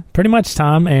 Kevin. Pretty much,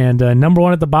 Tom. And number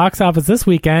one at the box office this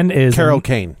weekend is Carol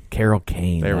Kane. Carol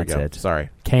Kane. There we go. It. Sorry.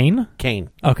 Kane? Kane.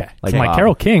 Okay. Like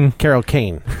Carol King. Carol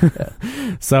Kane.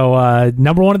 So,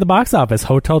 number one at the box office,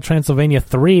 Hotel Transylvania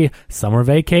 3, Summer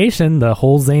Vacation. The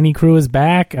whole zany crew is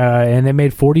back, and it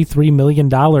made $43 million.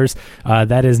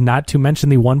 That is not to mention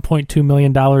the $1.2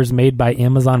 million made by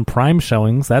Amazon Prime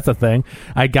showings. That's a thing.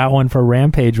 I got one for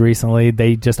Rampage recently.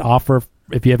 They just offer,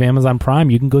 if you have Amazon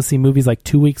Prime, you can go see movies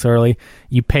 2 weeks early.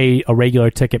 You pay a regular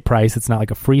ticket price. It's not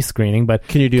like a free screening, but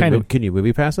can you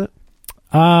movie pass it?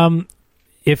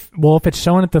 If it's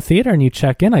showing at the theater and you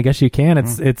check in, I guess you can. I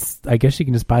guess you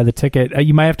can just buy the ticket.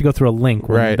 You might have to go through a link,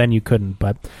 right? Then you couldn't.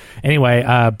 But anyway,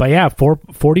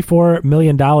 $44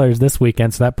 million this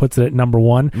weekend, so that puts it at number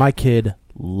one. My kid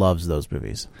loves those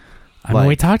movies. I mean,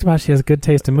 we talked about she has good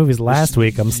taste in movies last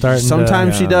week. I'm starting.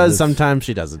 Sometimes she does. Sometimes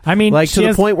she doesn't. I mean, to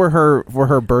the point where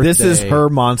her birthday. This is her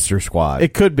Monster Squad.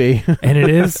 It could be, and it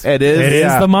is. It is. It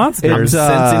is the monsters. I'm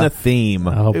sensing a theme.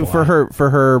 Oh, for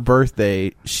her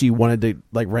birthday, she wanted to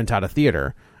rent out a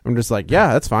theater. I'm just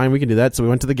yeah, that's fine. We can do that. So we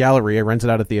went to the Galleria, rented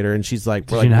out a theater, and she's like,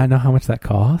 "Did you not know how much that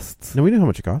costs?" No, we knew how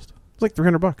much it cost. It's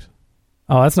 $300.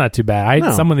 Oh, that's not too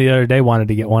bad. Someone the other day wanted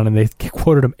to get one, and they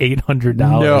quoted them $800.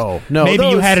 No, maybe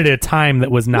you had it at a time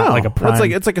that was not like a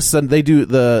prime. It's like a they do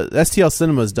the STL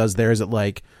Cinemas does theirs at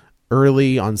like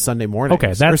early on Sunday morning.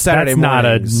 Okay, that's not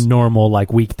a normal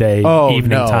like weekday evening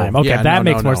time. Okay, that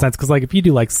makes more sense because like if you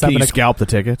do like 7 Can you scalp the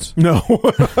tickets? No,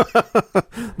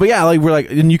 but yeah, like we're like,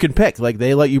 and you can pick. Like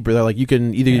they let you. They're like you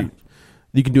can either. Yeah.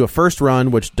 You can do a first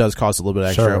run, which does cost a little bit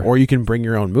extra, or you can bring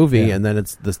your own movie, and then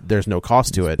there's no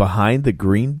cost to it. Behind the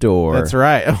green door. That's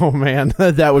right. Oh man,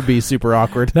 that would be super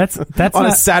awkward. That's on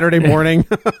a Saturday morning,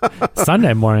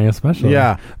 Sunday morning especially.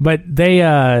 Yeah, but they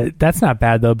that's not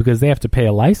bad though because they have to pay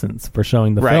a license for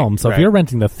showing the film. So if you're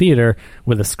renting the theater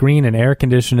with a screen and air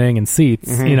conditioning and seats,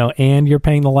 and you're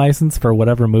paying the license for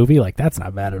whatever movie, like that's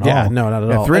not bad at all. Yeah, no, not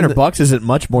at all. $300 isn't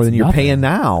much more than you're paying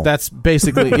now. That's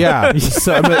basically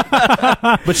So,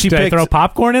 but she Did I throw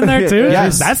popcorn in there too?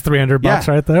 Yes. That's $300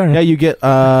 right there. Yeah, you get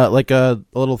like a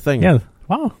little thing. Yeah.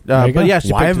 Wow. But yeah,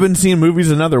 why have been seeing movies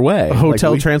another way?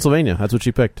 Hotel Transylvania. That's what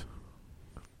she picked.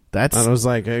 And I was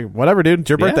like, hey, whatever, dude. It's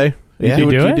your birthday. Yeah. You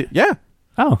do it? Yeah.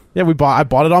 Oh. Yeah, I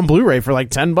bought it on Blu-ray for like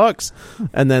 $10,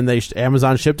 and then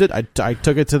Amazon shipped it. I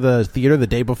took it to the theater the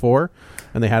day before,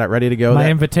 and they had it ready to go.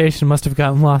 My invitation must have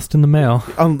gotten lost in the mail.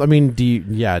 I mean, it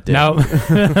did. No.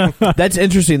 That's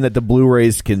interesting that the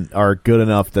Blu-rays are good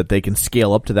enough that they can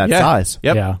scale up to that size.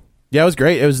 Yep. Yeah, it was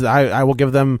great. It was. I will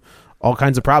give them all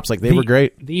kinds of props. Like they were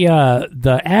great. The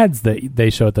ads that they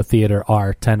show at the theater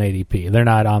are 1080p. They're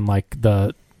not on like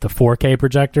the 4K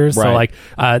projectors. Right. So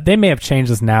like they may have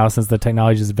changed this now since the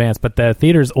technology has advanced, but the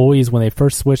theaters always, when they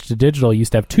first switched to digital,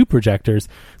 used to have 2 projectors.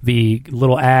 The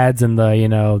little ads and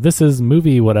the, this is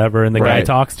movie whatever, and the guy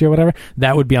talks to you or whatever,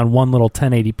 that would be on one little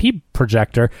 1080p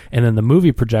projector, and then the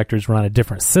movie projectors run a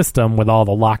different system with all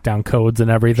the lockdown codes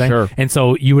and everything. Sure. And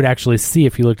so you would actually see,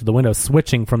 if you looked at the window,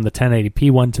 switching from the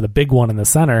 1080p one to the big one in the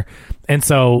center. And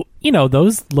so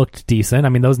those looked decent. I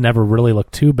mean, those never really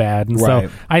looked too bad. And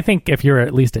so I think if you're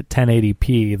at least at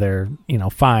 1080p, they're,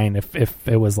 fine. If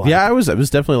it was like... Yeah, it was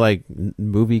definitely like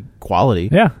movie quality.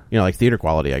 Yeah. Like theater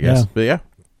quality, I guess. Yeah. But yeah,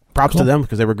 props to them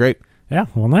because they were great. Yeah,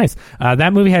 well, nice.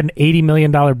 That movie had an $80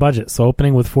 million budget, so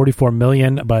opening with $44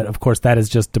 million, but of course that is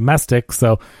just domestic.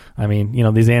 So, I mean,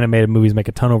 these animated movies make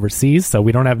a ton overseas, so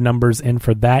we don't have numbers in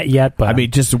for that yet. But I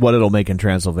mean, just what it'll make in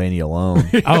Transylvania alone.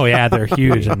 Oh yeah, they're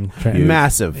huge and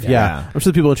massive. Yeah. I'm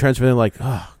sure the people in Transylvania are like,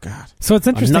 oh god. So it's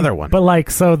interesting. Another one. But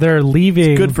so they're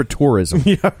leaving. It's good for tourism.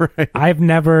 Yeah, right. I've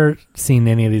never seen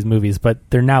any of these movies, but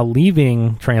they're now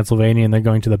leaving Transylvania and they're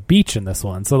going to the beach in this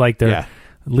one. So like they're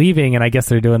leaving, and I guess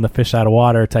they're doing the fish out of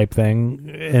water type thing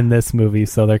in this movie.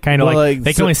 So they're kind of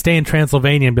they can only stay in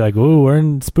Transylvania and be like, ooh, we're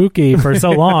in spooky for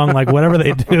so long. Like whatever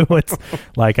they do, it's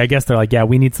like, I guess they're like, yeah,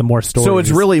 we need some more stories. So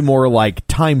it's really more like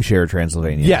timeshare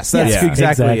Transylvania. Yes, that's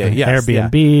exactly it. Yes,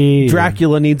 Airbnb.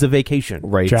 Dracula needs a vacation.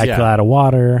 Right. Dracula out of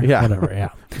water. Yeah. Whatever. Yeah.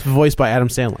 It's voiced by Adam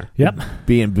Sandler. Yep.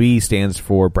 B&B stands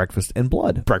for Breakfast and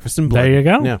Blood. Breakfast and Blood. There you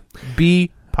go. Yeah.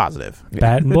 Be positive.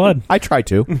 Bat and blood. I try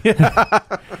to.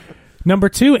 Number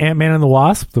 2, Ant-Man and the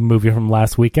Wasp, the movie from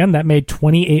last weekend. That made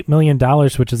 $28 million,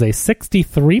 which is a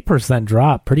 63%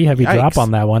 drop. Pretty heavy drop on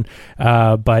that one.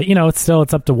 But, it's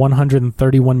up to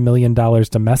 $131 million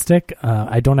domestic.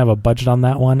 I don't have a budget on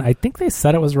that one. I think they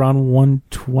said it was around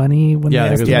 120 when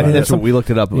I think that's what we looked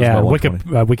it up. It was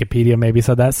Wikipedia maybe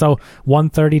said that. So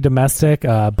 130 domestic,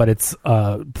 but it's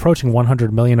approaching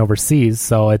 100 million overseas.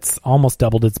 So it's almost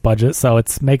doubled its budget. So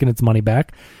it's making its money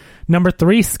back. Number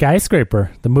 3,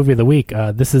 Skyscraper, the movie of the week.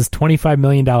 This is $25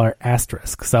 million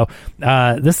asterisk. So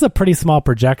this is a pretty small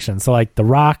projection. So like The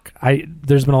Rock,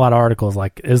 there's been a lot of articles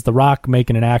like, is The Rock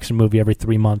making an action movie every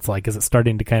 3 months? Like, is it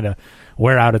starting to kind of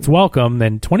wear out its welcome?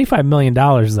 Then $25 million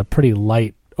is a pretty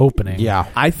light opening. Yeah,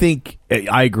 I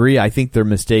agree. I think their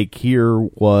mistake here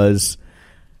was,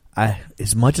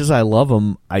 as much as I love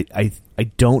him, I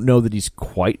don't know that he's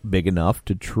quite big enough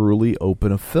to truly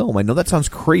open a film. I know that sounds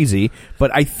crazy,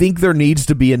 but I think there needs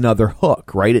to be another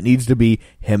hook, right? It needs to be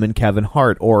him and Kevin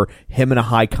Hart, or him in a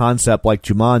high concept like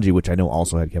Jumanji, which I know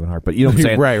also had Kevin Hart, but you know what I'm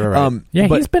saying? Right.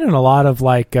 He's been in a lot of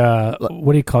like,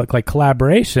 what do you call it? Like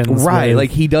collaborations. Right. Like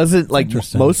he doesn't, like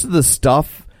most of the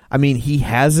stuff, I mean, he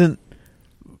hasn't,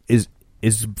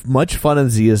 is much fun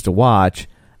as he is to watch.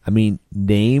 I mean,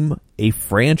 name a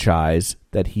franchise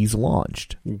that he's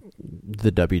launched.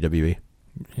 The WWE.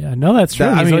 Yeah, no, that's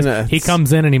true. He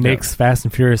comes in and he makes Fast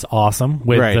and Furious awesome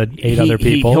with the 8 other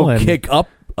people. He'll kick up.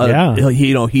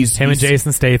 He's and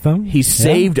Jason Statham. He's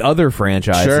saved other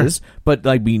franchises, but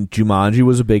like Jumanji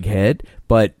was a big hit,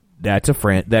 but that's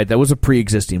that was a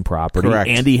pre-existing property. Correct.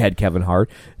 And he had Kevin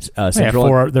Hart.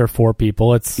 There are 4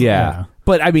 people. It's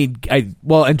But I mean,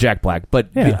 and Jack Black.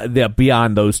 But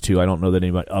beyond those two, I don't know that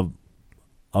anybody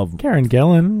of Karen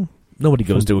Gillan. Nobody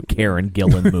goes to a Karen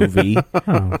Gillan movie.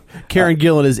 Karen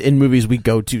Gillan is in movies we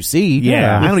go to see.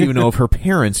 Yeah. I don't even know if her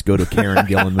parents go to Karen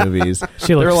Gillan movies.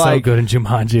 She looks so good in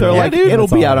Jumanji. They're like, it'll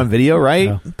be out on video, right?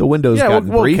 Yeah. The window's gotten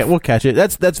brief. We'll catch it.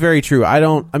 That's very true.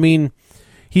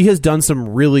 He has done some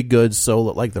really good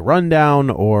solo, like The Rundown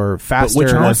or Faster.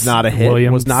 Which was not a hit.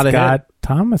 William was not Scott a hit.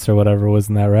 Thomas or whatever,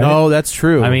 wasn't that right? No, that's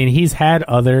true. I mean, he's had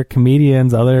other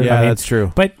comedians, that's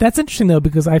true. But that's interesting, though,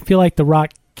 because I feel like The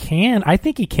Rock I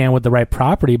think he can with the right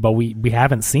property, but we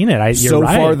haven't seen it. So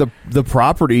far, the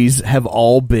properties have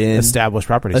all been established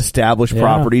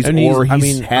properties, and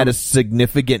he's had a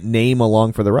significant name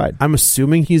along for the ride. I'm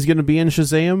assuming he's going to be in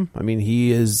Shazam. I mean,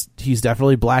 he's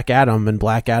definitely Black Adam, and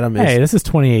Black Adam is. Hey, this is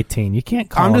 2018. You can't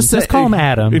call him. Just call him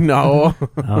Adam. No.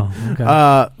 Oh,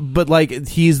 okay. But like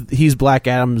he's Black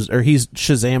Adam's, or he's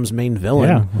Shazam's main villain.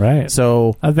 Yeah, right.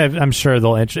 So I'm sure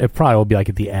it probably will be like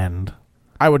at the end.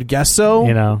 I would guess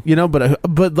so.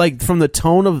 But like from the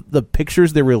tone of the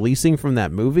pictures they're releasing from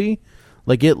that movie,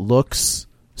 like it looks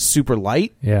super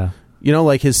light. Yeah.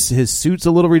 Like his suit's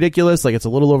a little ridiculous. Like it's a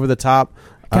little over the top.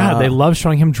 God, they love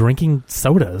showing him drinking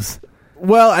sodas.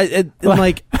 Well,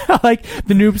 like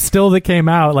the new still that came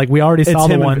out, like we already saw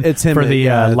the one for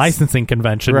the licensing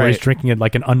convention where he's drinking it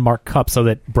like an unmarked cup so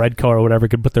that Breadco or whatever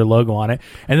could put their logo on it.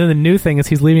 And then the new thing is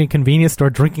he's leaving a convenience store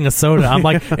drinking a soda. I'm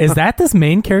like, is that this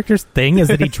main character's thing? Is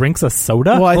that he drinks a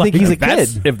soda? Well, I think he's a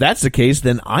kid. If that's the case,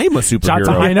 then I'm a superhero.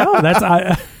 I know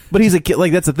but he's a kid.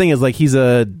 Like that's the thing is like he's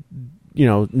a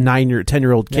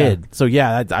 10-year-old kid. Yeah. So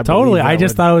I totally. I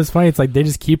just thought it was funny. It's like they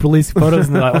just keep releasing photos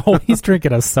and they're like, oh, he's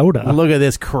drinking a soda. Look at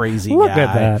this crazy Look guy.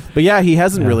 at that. But he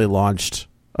hasn't really launched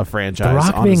a franchise.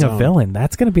 The Rock being a villain,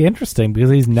 that's going to be interesting because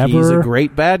he's a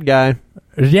great bad guy.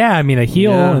 Yeah, I mean a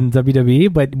heel in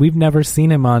WWE, but we've never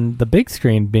seen him on the big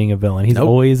screen being a villain. He's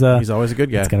always a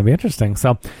good guy. It's going to be interesting.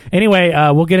 So anyway,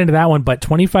 we'll get into that one. But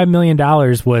 $25 million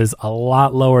was a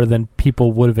lot lower than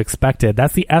people would have expected.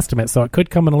 That's the estimate, so it could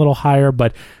come in a little higher.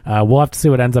 But we'll have to see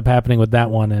what ends up happening with that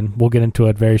one, and we'll get into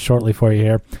it very shortly for you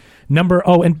here.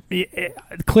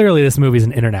 Clearly this movie is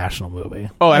an international movie.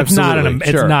 Oh, absolutely.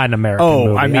 It's not an American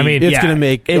movie. I mean it's going to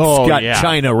make... It's got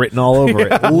China written all over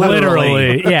it.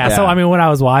 Literally. Yeah. So, I mean, when I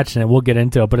was watching it, we'll get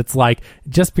into it, but it's like,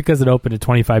 just because it opened at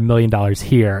 $25 million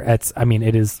here,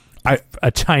 it is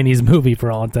a Chinese movie for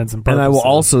all intents and purposes. And I will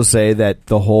also say that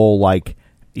the whole,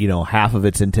 half of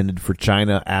it's intended for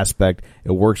China aspect,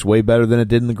 it works way better than it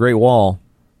did in the Great Wall.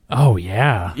 Oh,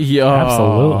 yeah. Yeah.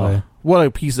 Absolutely. What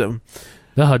a piece of...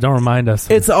 don't remind us.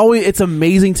 It's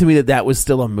amazing to me that was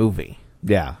still a movie.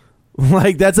 Yeah.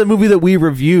 Like, that's a movie that we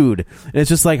reviewed. And it's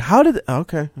just like,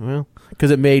 because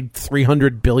it made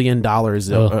 $300 billion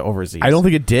overseas. I don't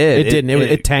think it did. It didn't.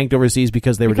 It tanked overseas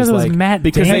because they were just like... Matt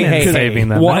Damon saving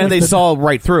them. Well, and they saw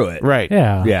right through it. Right.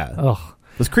 Yeah. Yeah. Ugh.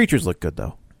 Those creatures look good,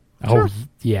 though. Oh,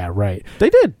 yeah, right.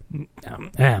 They did.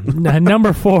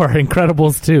 Number 4,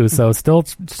 Incredibles 2. So still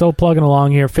plugging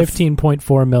along here.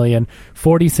 15.4 million,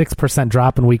 46%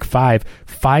 drop in week 5,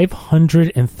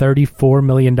 $534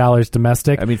 million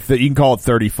domestic. I mean, you can call it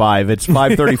 35. It's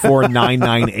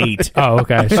 534,998. Oh,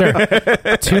 okay, sure.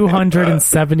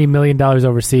 $270 million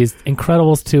overseas.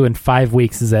 Incredibles 2 in 5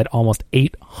 weeks is at almost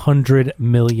 $800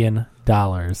 million.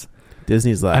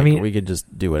 Disney's like, we can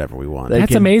just do whatever we want.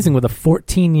 That's amazing with a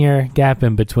 14-year gap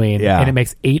in between, and it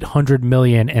makes $800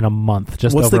 million in a month.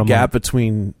 What's the gap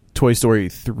between Toy Story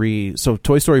 3? So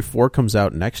Toy Story 4 comes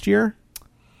out next year?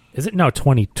 Is it? No,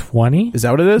 2020. Is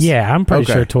that what it is? Yeah, I'm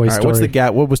pretty sure Toy Story. What's the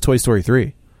gap? What was Toy Story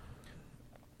 3?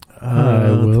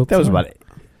 That was about it.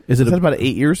 Is it about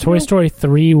 8 years? Toy Story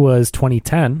 3 was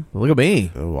 2010. Look at me.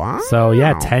 Wow. So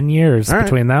 10 years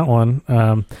between that one.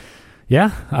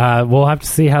 We'll have to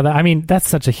see how that... I mean, that's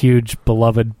such a huge,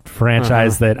 beloved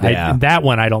franchise that that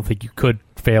one I don't think you could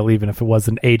fail even if it was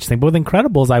an age thing. But with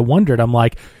Incredibles, I wondered, I'm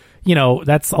like,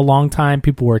 that's a long time.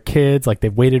 People were kids, like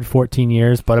they've waited 14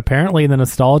 years, but apparently the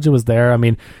nostalgia was there. I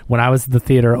mean, when I was at the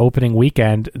theater opening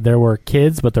weekend, there were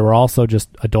kids, but there were also just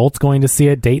adults going to see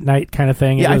it, date night kind of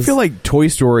thing. Yeah, I feel like Toy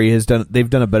Story they've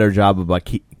done a better job about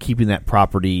keeping that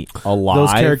property alive.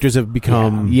 Those characters have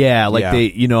become... they,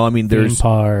 there's... Theme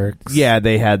parks. Yeah,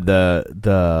 they had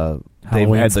they've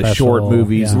had the short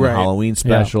movies and the Halloween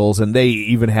specials, and they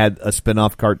even had a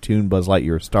spin-off cartoon, Buzz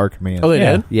Lightyear Star Command. Oh, they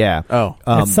did? Yeah. Oh.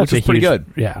 Which is pretty good.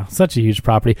 Yeah, such a huge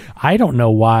property. I don't know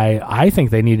why. I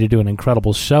think they need to do an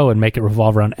Incredibles show and make it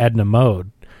revolve around Edna Mode.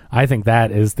 I think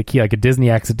that is the key, like a Disney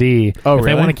XD. Oh, if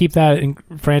they want to keep that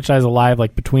franchise alive,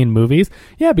 like between movies,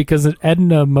 yeah, because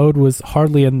Edna Mode was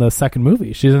hardly in the second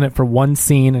movie. She's in it for one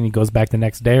scene, and he goes back the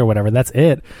next day or whatever. That's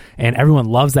it, and everyone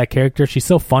loves that character. She's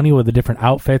so funny with the different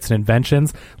outfits and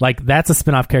inventions. Like that's a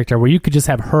spin-off character where you could just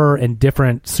have her and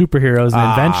different superheroes and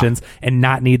inventions and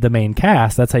not need the main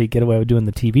cast. That's how you get away with doing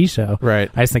the TV show.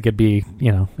 Right. I just think it'd be,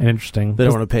 an interesting. They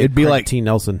don't want to pay. It'd be like T.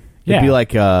 Nelson. It'd be like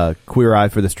Queer Eye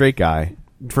for the Straight Guy.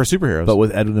 For superheroes. But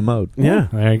with Edna Mode. Yeah.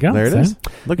 There you go. There it is.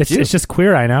 Look at you. It's just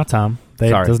Queer Eye now, Tom. It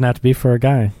doesn't have to be for a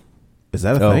guy. Is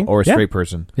that a thing? Or a straight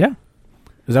person. Yeah.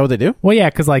 Is that what they do? Well, yeah,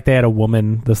 because they had a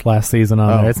woman this last season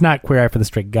on there. It's not Queer Eye for the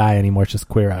Straight Guy anymore. It's just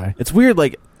Queer Eye. It's weird.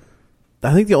 Like,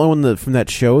 I think the only one from that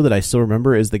show that I still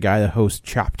remember is the guy that hosts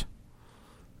Chopped.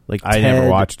 Like I never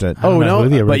watched it. Oh,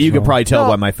 no? But you could probably tell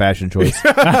by my fashion choice.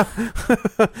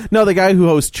 No, the guy who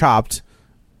hosts Chopped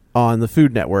on the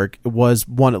Food Network was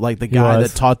one like the guy that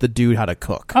taught the dude how to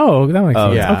cook. Oh, that makes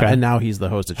sense. Yeah, okay. and now he's the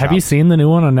host of Chopped. Have you seen the new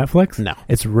one on Netflix? No.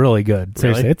 It's really good.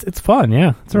 Seriously, Really? it's fun.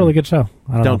 Yeah, it's a really good show.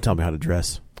 Don't tell me how to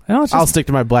dress. No, it's I'll just, stick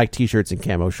to my black T-shirts and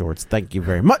camo shorts. Thank you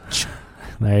very much.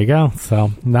 there you go.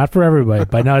 So not for everybody,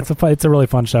 but no, it's a really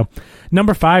fun show.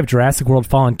 Number 5, Jurassic World: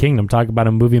 Fallen Kingdom. Talk about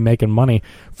a movie making money.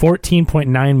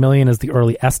 $14.9 million is the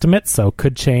early estimate, so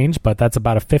could change, but that's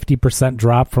about a 50%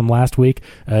 drop from last week.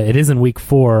 It is in week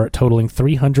 4, totaling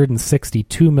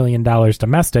 $362 million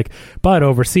domestic, but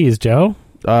overseas, Joe.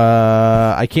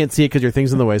 I can't see it because your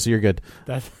thing's in the way, so you're good.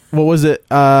 What was it?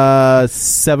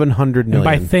 700 million. And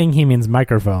by thing, he means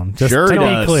microphone. Just Sure to he be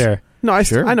does. clear. No, I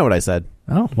know what I said.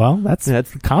 Oh, well, that's a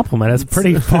compliment. It's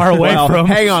pretty far away from...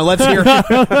 Hang on, let's hear.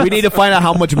 We need to find out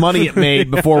how much money it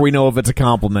made before we know if it's a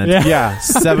compliment. Yeah,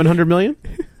 700 million?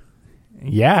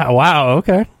 Yeah, wow,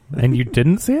 okay. And you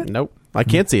didn't see it? Nope. I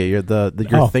can't see it.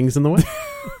 Your thing's in the way.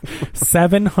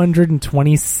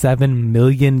 $727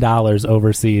 million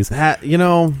overseas. That,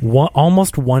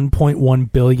 almost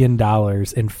 $1.1 billion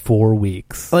in 4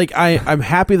 weeks. Like, I'm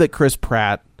happy that Chris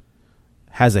Pratt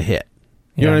has a hit.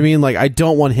 You know what I mean? Like, I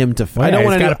don't want him to. Well, I don't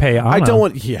want to pay. Anna. I don't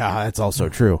want. Yeah, that's also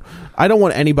true. I don't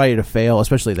want anybody to fail,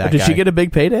 especially that. Did guy. she get a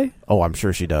big payday? Oh, I'm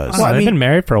sure she does. Well, they've been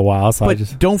married for a while, so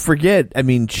but don't forget. I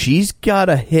mean, she's got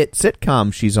a hit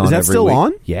sitcom. She's on. Is that every still week.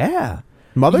 on? Yeah.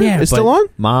 Mother is still on?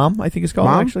 Mom, I think it's called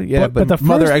Mom? actually. Yeah, but the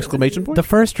Mother first, exclamation point? The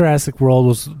first Jurassic World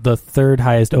was the 3rd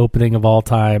highest opening of all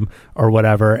time or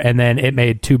whatever, and then it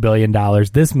made $2 billion.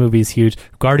 This movie's huge.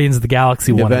 Guardians of the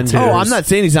Galaxy 1 and 2. Oh, I'm not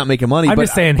saying he's not making money. I'm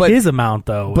just saying his amount,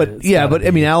 though. But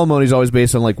I mean, alimony's always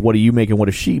based on like, what are you making? What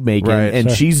is she making? Right, and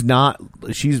she was not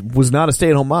a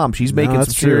stay-at-home mom. She's making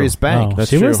some serious bank.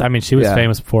 She was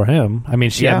famous before him. I mean,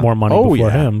 she had more money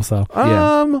before him. So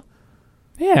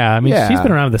yeah, I mean, she's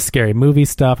been around with the Scary Movie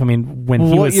stuff. I mean, when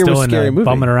he was still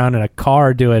bumming around in a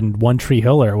car doing One Tree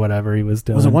Hill or whatever he was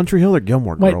doing. Was it One Tree Hill or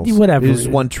Gilmore Girls? Whatever. It was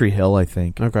One Tree Hill, I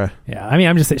think. Okay. Yeah, I mean,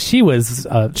 I'm just saying she was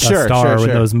a star in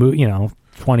those movies,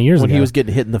 20 years ago. When he was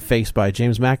getting hit in the face by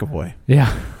James McAvoy.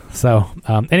 Yeah. So,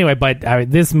 anyway, but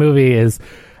this movie is...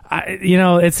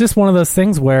 it's just one of those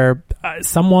things where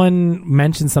someone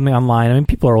mentioned something online. I mean,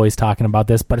 people are always talking about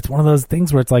this, but it's one of those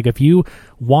things where it's like, if you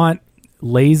want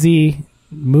lazy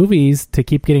movies to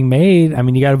keep getting made, I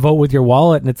mean, you got to vote with your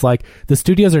wallet, and it's like the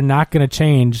studios are not going to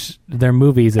change their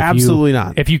movies. Absolutely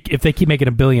not. If they keep making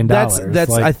 $1 billion, that's.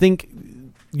 I think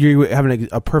you're having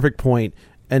a perfect point,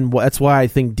 and that's why I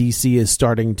think DC is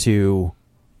starting to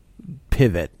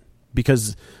pivot,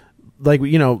 because, like,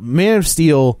 Man of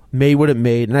Steel made what it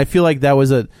made, and I feel like it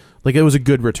was a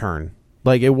good return.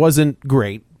 Like, it wasn't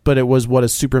great, but it was what a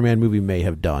Superman movie may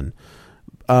have done.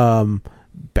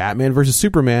 Batman versus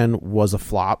Superman was a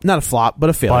flop. Not a flop, but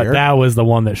a failure. But that was the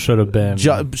one that should have been.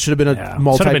 Should have been a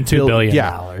multi. Should have been $2 billion.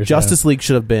 Yeah. Justice League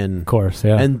should have been. Of course,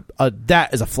 yeah. And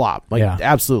that is a flop. Like,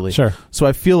 absolutely. Sure. So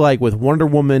I feel like with Wonder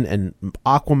Woman and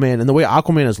Aquaman, and the way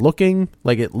Aquaman is looking,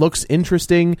 like, it looks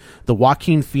interesting. The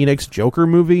Joaquin Phoenix Joker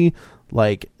movie,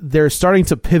 like, they're starting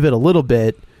to pivot a little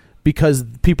bit, because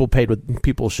people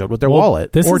showed with their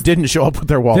wallet, or didn't show up with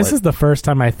their wallet. This is the first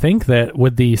time, I think, that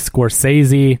with the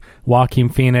Scorsese, Joaquin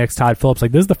Phoenix, Todd Phillips,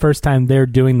 like, this is the first time they're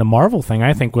doing the Marvel thing,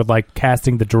 I think, with, like,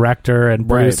 casting the director and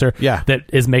producer that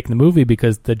is making the movie,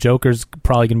 because the Joker's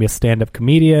probably going to be a stand-up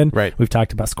comedian. Right. We've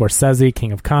talked about Scorsese,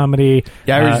 King of Comedy.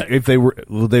 Yeah, if they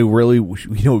really,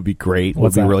 would be great.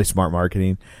 Would be really smart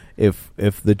marketing if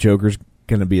the Joker's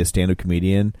going to be a stand-up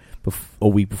comedian a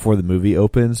week before the movie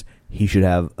opens. He should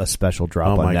have a special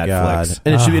drop on Netflix. God.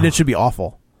 And it should be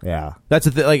awful. Yeah. That's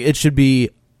the thing. Like, it should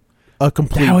be a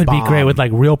complete That would bomb. be great with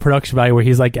like real production value, where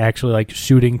he's like actually like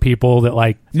shooting people that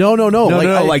like no,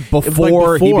 like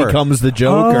before he becomes the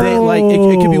Joker.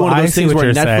 It could be one of I those see things what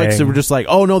where you're Netflix saying. were just like,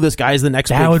 oh no, this guy's the next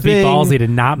that big would thing. be ballsy to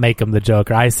not make him the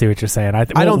Joker. I see what you're saying. I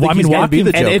don't think he's gonna be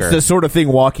the and Joker. it's the sort of thing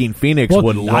Joaquin Phoenix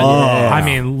would love. I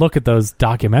mean, look at those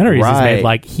documentaries he's Right. made.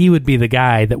 Like, he would be the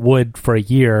guy that would, for a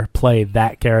year, play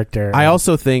that character. I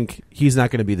also think he's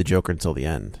not going to be the Joker until the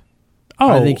end. Oh,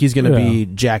 I think he's going to yeah. be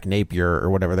Jack Napier or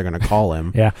whatever they're going to call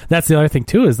him. Yeah, that's the other thing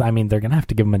too. Is I mean, they're gonna have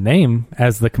to give him a name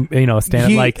as the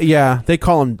stand like. Yeah, they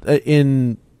call him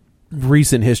in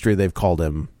recent history. They've called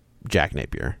him Jack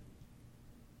Napier.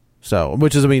 So,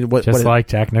 which is, I mean, what like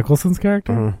Jack Nicholson's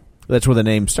character. Uh-huh. That's where the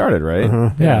name started,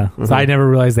 right? Yeah. So I never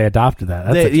realized they adopted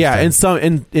that.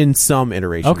 That's in some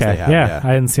iterations. okay. They have, yeah, I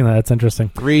hadn't seen that. That's interesting.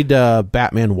 Read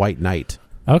Batman White Knight.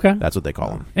 Okay, That's what they call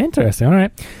him. interesting. All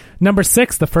right. Number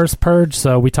 6, The First Purge.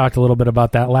 So we talked a little bit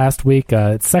about that last week.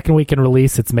 Its second week in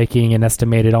release, it's making an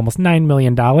estimated almost $9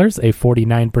 million, a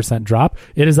 49% drop.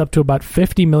 It is up to about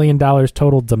 $50 million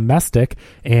total domestic,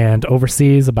 and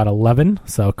overseas about 11.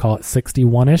 So call it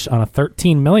 61-ish on a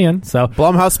 $13 million. So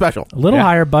Blumhouse special. a little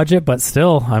higher budget, but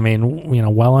still, I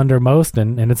mean, well under most,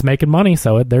 and it's making money.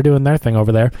 So they're doing their thing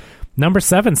over there. Number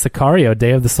 7, Sicario,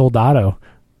 Day of the Soldado.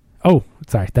 Oh,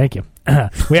 sorry. Thank you.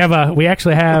 We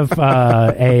actually have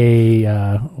I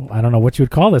don't know what you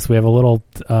would call this. We have a little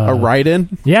A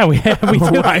write-in? Yeah, we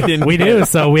do. We do.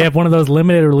 So we have one of those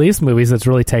limited release movies that's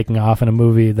really taking off, and a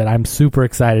movie that I'm super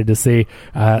excited to see.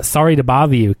 Sorry to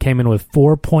Bother You came in with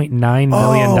 $4.9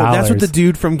 million. That's what the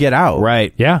dude from Get Out.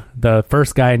 Right. Yeah, the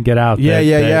first guy in Get Out.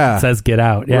 that says Get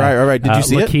Out. Yeah. Right. Did you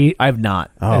see it? I have not.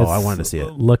 Oh, I wanted to see it.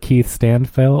 Lakeith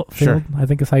Stanfield, Sure. I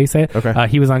think is how you say it. Okay.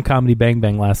 He was on Comedy Bang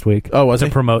Bang last week. Oh, was to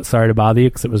he? promote Sorry to Bother You,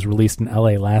 because it was released in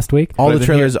LA last week. All the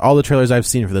trailers I've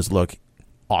seen for this look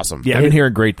awesome. Yeah, I've been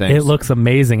hearing great things. It looks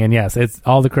amazing, and yes, it's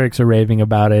all the critics are raving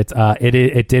about it.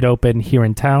 It did open here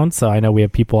in town, so I know we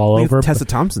have people all over. Tessa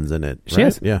Thompson's in it. She right?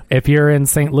 is. Yeah. If you're in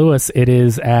St. Louis, it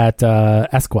is at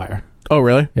Esquire. Oh,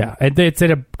 really? Yeah, it's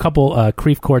at a couple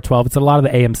Creve Coeur 12. It's at a lot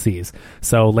of the AMCs.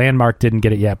 So Landmark didn't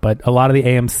get it yet, but a lot of the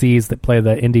AMCs that play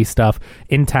the indie stuff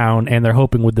in town, and they're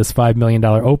hoping with this $5 million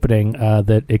opening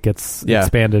that it gets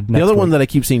expanded. The other week. one that I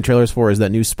keep seeing trailers for is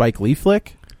that new Spike Lee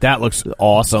flick. That looks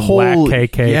awesome. Black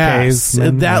KKKs. Yes,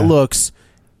 and, that looks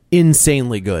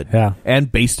insanely good. Yeah,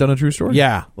 and based on a true story.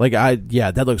 Yeah,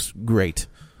 that looks great.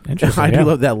 interesting. I yeah. do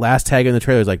love that last tag in the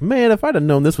trailer. It's like, man, if I'd have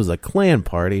known this was a Klan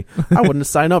party, I wouldn't have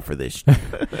signed up for this.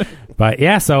 But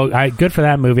yeah, so good for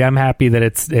that movie. I'm happy that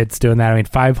it's doing that. I mean,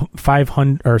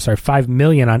 5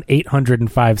 million on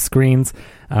 805 screens.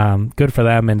 Good for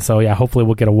them. And so yeah, hopefully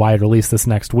we'll get a wide release this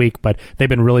next week. But they've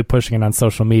been really pushing it on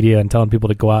social media and telling people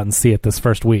to go out and see it this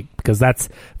first week, because that's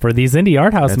for these indie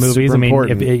art house That's movies. super I mean,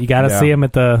 important. you got to see them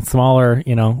at the smaller,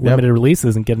 limited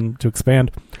releases and get them to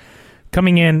expand.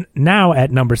 Coming in now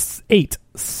at number 8,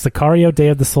 Sicario Day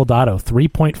of the Soldado,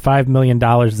 $3.5 million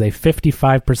is a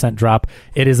 55% drop.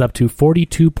 It is up to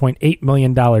 $42.8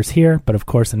 million here, but of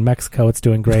course in Mexico it's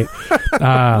doing great.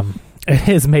 It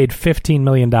has made $15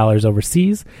 million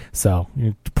overseas, so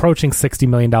you're approaching $60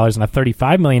 million on a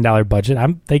 $35 million budget.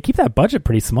 They keep that budget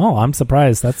pretty small. I'm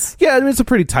surprised. Yeah, I mean, it's a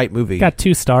pretty tight movie. Got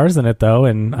 2 stars in it, though,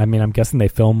 and I mean, I'm guessing they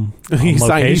film on He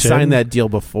location. signed that deal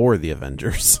before the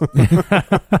Avengers.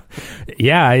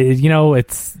 Yeah,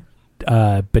 it's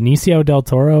Benicio del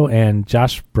Toro and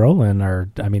Josh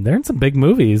Brolin they're in some big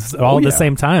movies all at the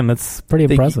same time. It's pretty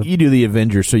impressive. You do the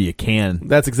Avengers so you can.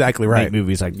 That's exactly right. Make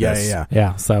movies like this.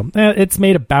 Yeah. So it's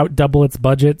made about double its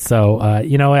budget. So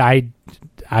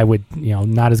I would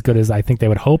not as good as I think they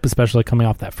would hope, especially coming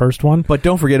off that first one. But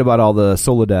don't forget about all the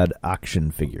Soledad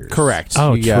action figures. Correct.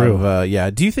 Oh, You true.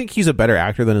 have, do you think he's a better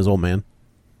actor than his old man?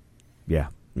 Yeah.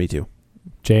 Me too.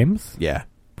 James Yeah.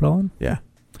 Brolin. Yeah.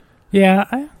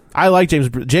 Yeah. I like James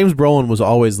Brolin was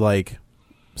always like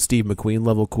Steve McQueen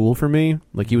level cool for me.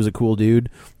 Like, he was a cool dude,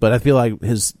 but I feel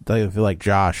like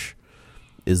Josh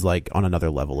is like on another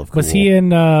level of cool. Was he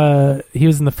in? He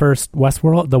was in the first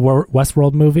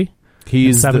Westworld movie.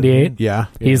 He's 78. Yeah.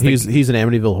 He's an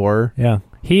Amityville Horror. Yeah.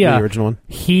 The original one.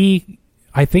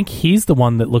 I think he's the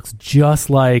one that looks just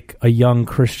like a young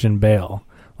Christian Bale.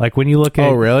 Like when you look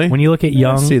at when you look at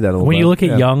young I see that a little when you bit. look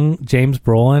at young James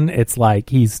Brolin, it's like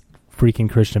he's freaking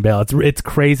Christian Bale. It's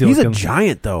crazy. He's looking. a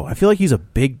giant though. I feel like he's a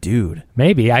big dude.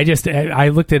 Maybe I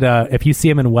looked at if you see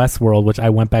him in Westworld, which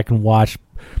I went back and watched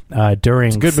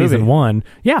during season 1.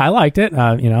 Yeah, I liked it.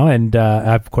 And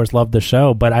I of course loved the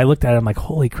show. But I looked at him like,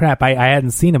 holy crap! I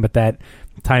hadn't seen him at that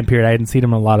time period. I hadn't seen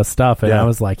him in a lot of stuff, and I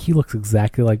was like, he looks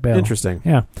exactly like Bale. Interesting.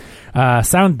 Yeah.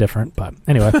 Sound different, but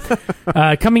anyway.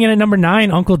 Coming in at number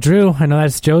 9, Uncle Drew. I know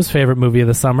that's Joe's favorite movie of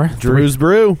the summer. Drew's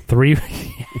Brew.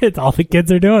 All the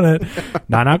kids are doing it.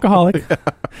 Non-alcoholic.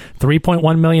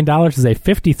 $3.1 million is a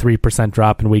 53%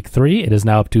 drop in week 3. It is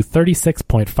now up to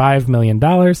 $36.5 million,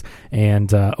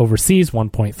 and overseas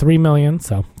 $1.3 million.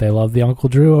 So they love the Uncle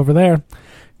Drew over there.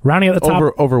 Rounding at the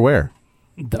top. Over where?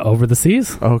 Over the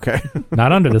seas. Okay.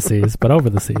 Not under the seas, but over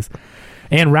the seas.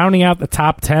 And rounding out the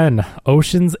top 10,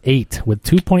 Ocean's 8 with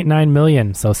 $2.9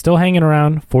 million. So still hanging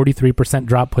around. 43%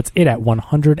 drop puts it at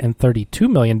 $132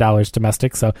 million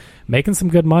domestic. So making some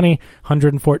good money.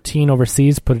 114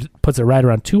 overseas puts it right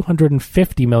around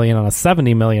 $250 million on a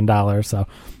 $70 million. So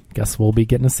guess we'll be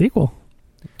getting a sequel.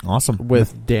 Awesome.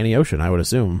 With Danny Ocean, I would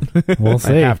assume. We'll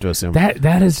see. I have to assume.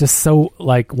 That is just so,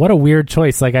 like, what a weird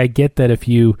choice. Like, I get that if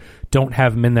you don't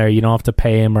have him in there, you don't have to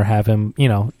pay him or have him,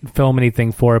 film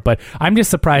anything for it. But I'm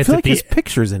just surprised I feel like his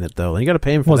picture's in it, though. You got to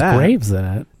pay him for that. Graves in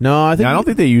it. No, I don't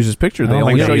think they use his picture. They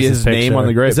only show you his name on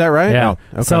the grave. Is that right? Yeah. Oh,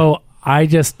 okay. So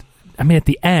at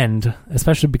the end,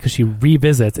 especially because she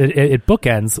revisits, it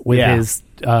bookends with his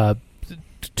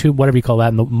to whatever you call that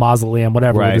in the mausoleum,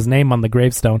 whatever, with his name on the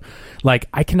gravestone. Like,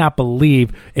 I cannot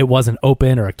believe it wasn't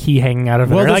open or a key hanging out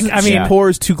of it. Well, she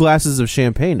pours 2 glasses of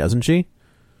champagne, doesn't she?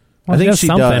 Well, I think she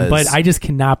does. But I just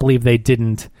cannot believe they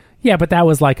didn't. Yeah, but that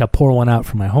was like a pour one out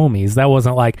for my homies. That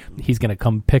wasn't like he's going to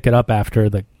come pick it up after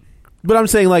the. But I'm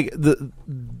saying, like, the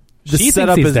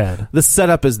setup is dead. The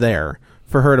setup is there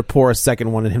for her to pour a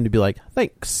second one and him to be like,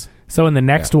 thanks. So in the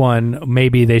next one,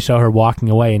 maybe they show her walking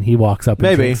away and he walks up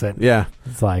and takes it. Yeah.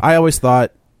 It's like, I always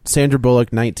thought Sandra Bullock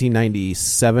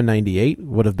 1997-98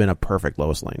 would have been a perfect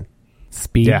Lois Lane.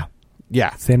 Speed.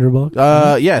 Yeah. Sandra Bullock?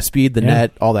 Speed, the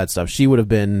net, all that stuff. She would have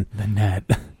been the net.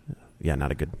 Yeah,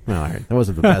 not a good. Well, all right. That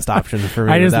wasn't the best option for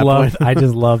me. I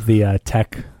just love the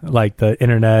tech, like the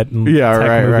internet and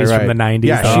tech movies from the 90s.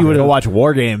 Yeah, she would go watch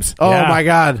War Games. Oh my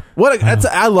god,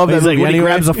 I love that movie. When he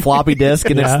grabs a floppy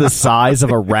disk and it's the size of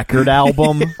a record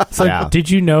album. So did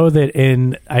you know that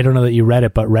I don't know that you read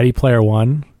it, but Ready Player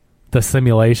One, the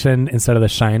simulation instead of The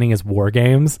Shining is War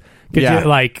Games? Could you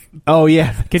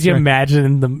Could you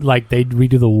imagine they'd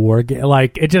redo the War Game?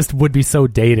 Like, it just would be so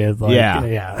dated. Like,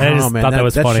 I just thought that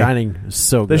was funny. Shining is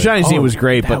so good. The Shining scene was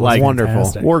great, but like wonderful.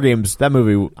 Fantastic. War Games, that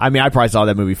movie. I mean, I probably saw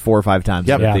that movie 4 or 5 times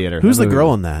in the theater. Who's the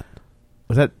girl in that?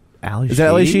 Was that Ali? Is that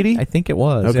Ali Sheedy? I think it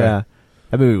was. Okay. Yeah.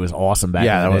 That movie was awesome back in the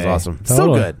day. Yeah, that was awesome. Totally.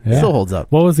 Still good. Yeah. Still holds up.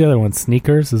 What was the other one?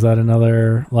 Sneakers? Is that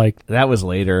another That was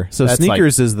later. So that's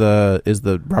Sneakers is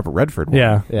the Robert Redford one.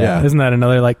 Yeah. Isn't that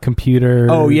another computer?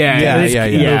 Oh yeah,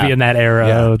 movie in that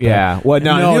era. Yeah. Well,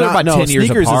 no, about 10 years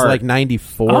Sneakers apart. is like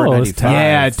 94, 95.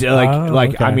 Yeah,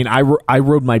 okay. I mean, I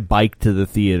rode my bike to the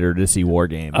theater to see War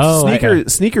Games. Oh,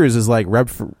 Sneakers is like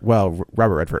Robert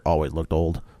Redford always looked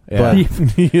old. Yeah. But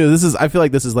I feel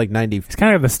like this is like 90. It's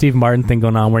kind of the Steve Martin thing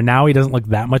going on, where now he doesn't look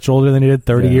that much older than he did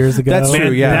 30 years ago. That's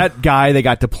true. Yeah, that guy that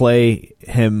got to play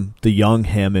him, the young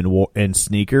him in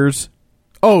Sneakers.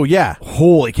 Oh yeah!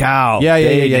 Holy cow! Yeah,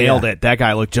 they nailed it. That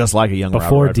guy looked just like a young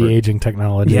before Robert Redford. de-aging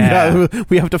technology. Yeah,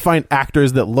 we have to find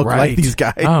actors that look like these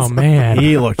guys. Oh man,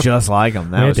 he looked just like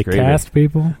him. That was crazy. Cast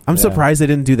people. I'm surprised they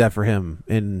didn't do that for him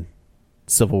in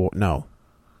Civil War. No,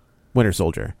 Winter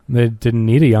Soldier. They didn't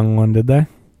need a young one, did they?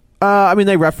 I mean,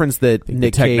 they referenced that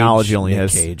Nick technology Cage, only Nick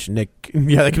has Cage. They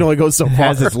can only go so far.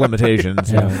 Has its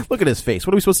limitations. Look at his face.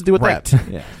 What are we supposed to do with that?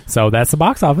 Yeah. So that's the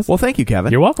box office. Well, thank you,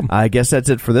 Kevin. You're welcome. I guess that's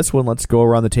it for this one. Let's go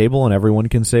around the table and everyone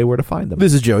can say where to find them.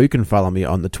 This is Joe. You can follow me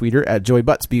on the Twitter at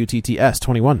JoeyButts,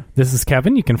 BUTTS21. This is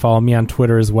Kevin. You can follow me on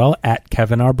Twitter as well at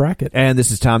Kevin R. Brackett. And this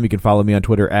is Tom. You can follow me on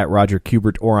Twitter at Roger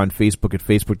Kubert or on Facebook at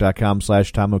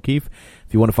Facebook.com/Tom O'Keefe.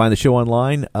 If you want to find the show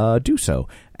online, do so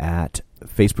at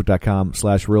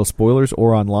Facebook.com/Real Spoilers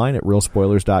or online at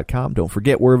RealSpoilers.com. Don't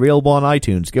forget, we're available on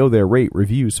iTunes. Go there, rate,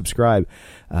 review, subscribe,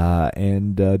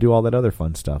 and do all that other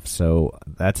fun stuff. So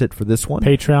that's it for this one.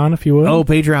 Patreon, if you would. Oh,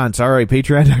 Patreon. Sorry,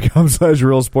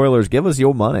 Patreon.com/Real Spoilers. Give us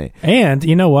your money. And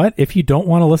you know what? If you don't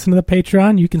want to listen to the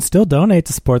Patreon, you can still donate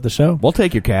to support the show. We'll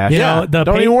take your cash. Don't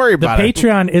even worry about it. The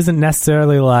Patreon isn't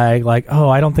necessarily like, oh,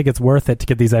 I don't think it's worth it to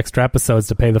get these extra episodes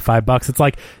to pay the $5. It's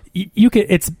like, you can.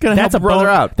 It's gonna help a brother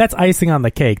out. That's icing on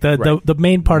the cake. The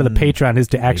main part of the Patreon is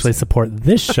to actually support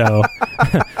this show.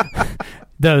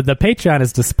 The Patreon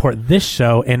is to support this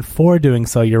show, and for doing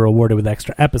so, you're rewarded with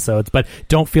extra episodes. But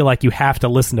don't feel like you have to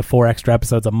listen to 4 extra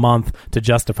episodes a month to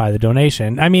justify the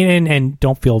donation. I mean, and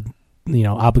don't feel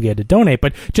obligated to donate,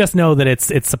 but just know that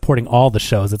it's supporting all the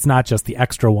shows. It's not just the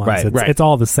extra ones. It's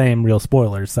all the same Real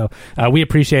Spoilers. So we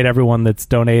appreciate everyone that's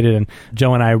donated, and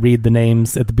Joe and I read the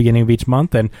names at the beginning of each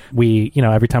month, and we,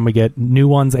 every time we get new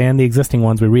ones and the existing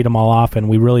ones, we read them all off, and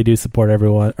we really do support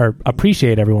everyone, or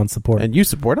appreciate everyone's support. And you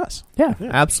support us. Yeah.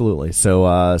 Absolutely. So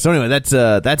anyway, that's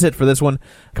it for this one.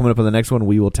 Coming up on the next one,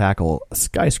 we will tackle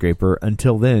Skyscraper.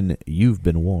 Until then, you've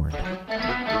been warned.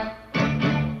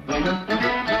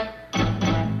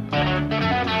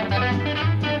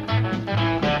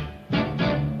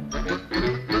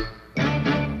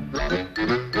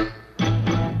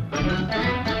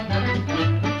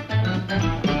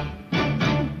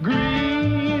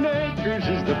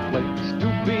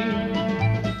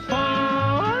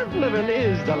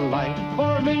 The life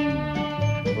for me,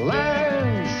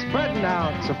 land spreading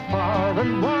out so far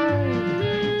and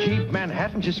wide. Keep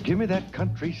Manhattan, just give me that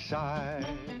countryside.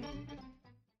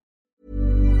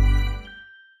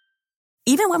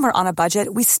 Even when we're on a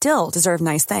budget, we still deserve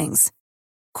nice things.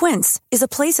 Quince is a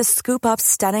place to scoop up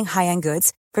stunning high-end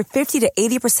goods for 50 to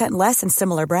 80% less than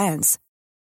similar brands.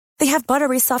 They have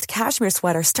buttery soft cashmere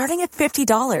sweaters starting at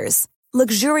 $50,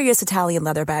 luxurious Italian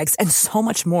leather bags, and so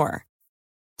much more.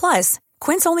 Plus,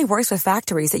 Quince only works with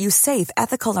factories that use safe,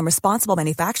 ethical, and responsible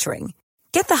manufacturing.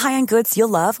 Get the high-end goods you'll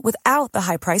love without the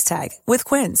high price tag with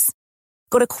Quince.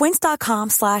 Go to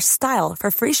quince.com/style for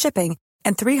free shipping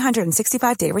and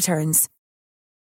 365-day returns.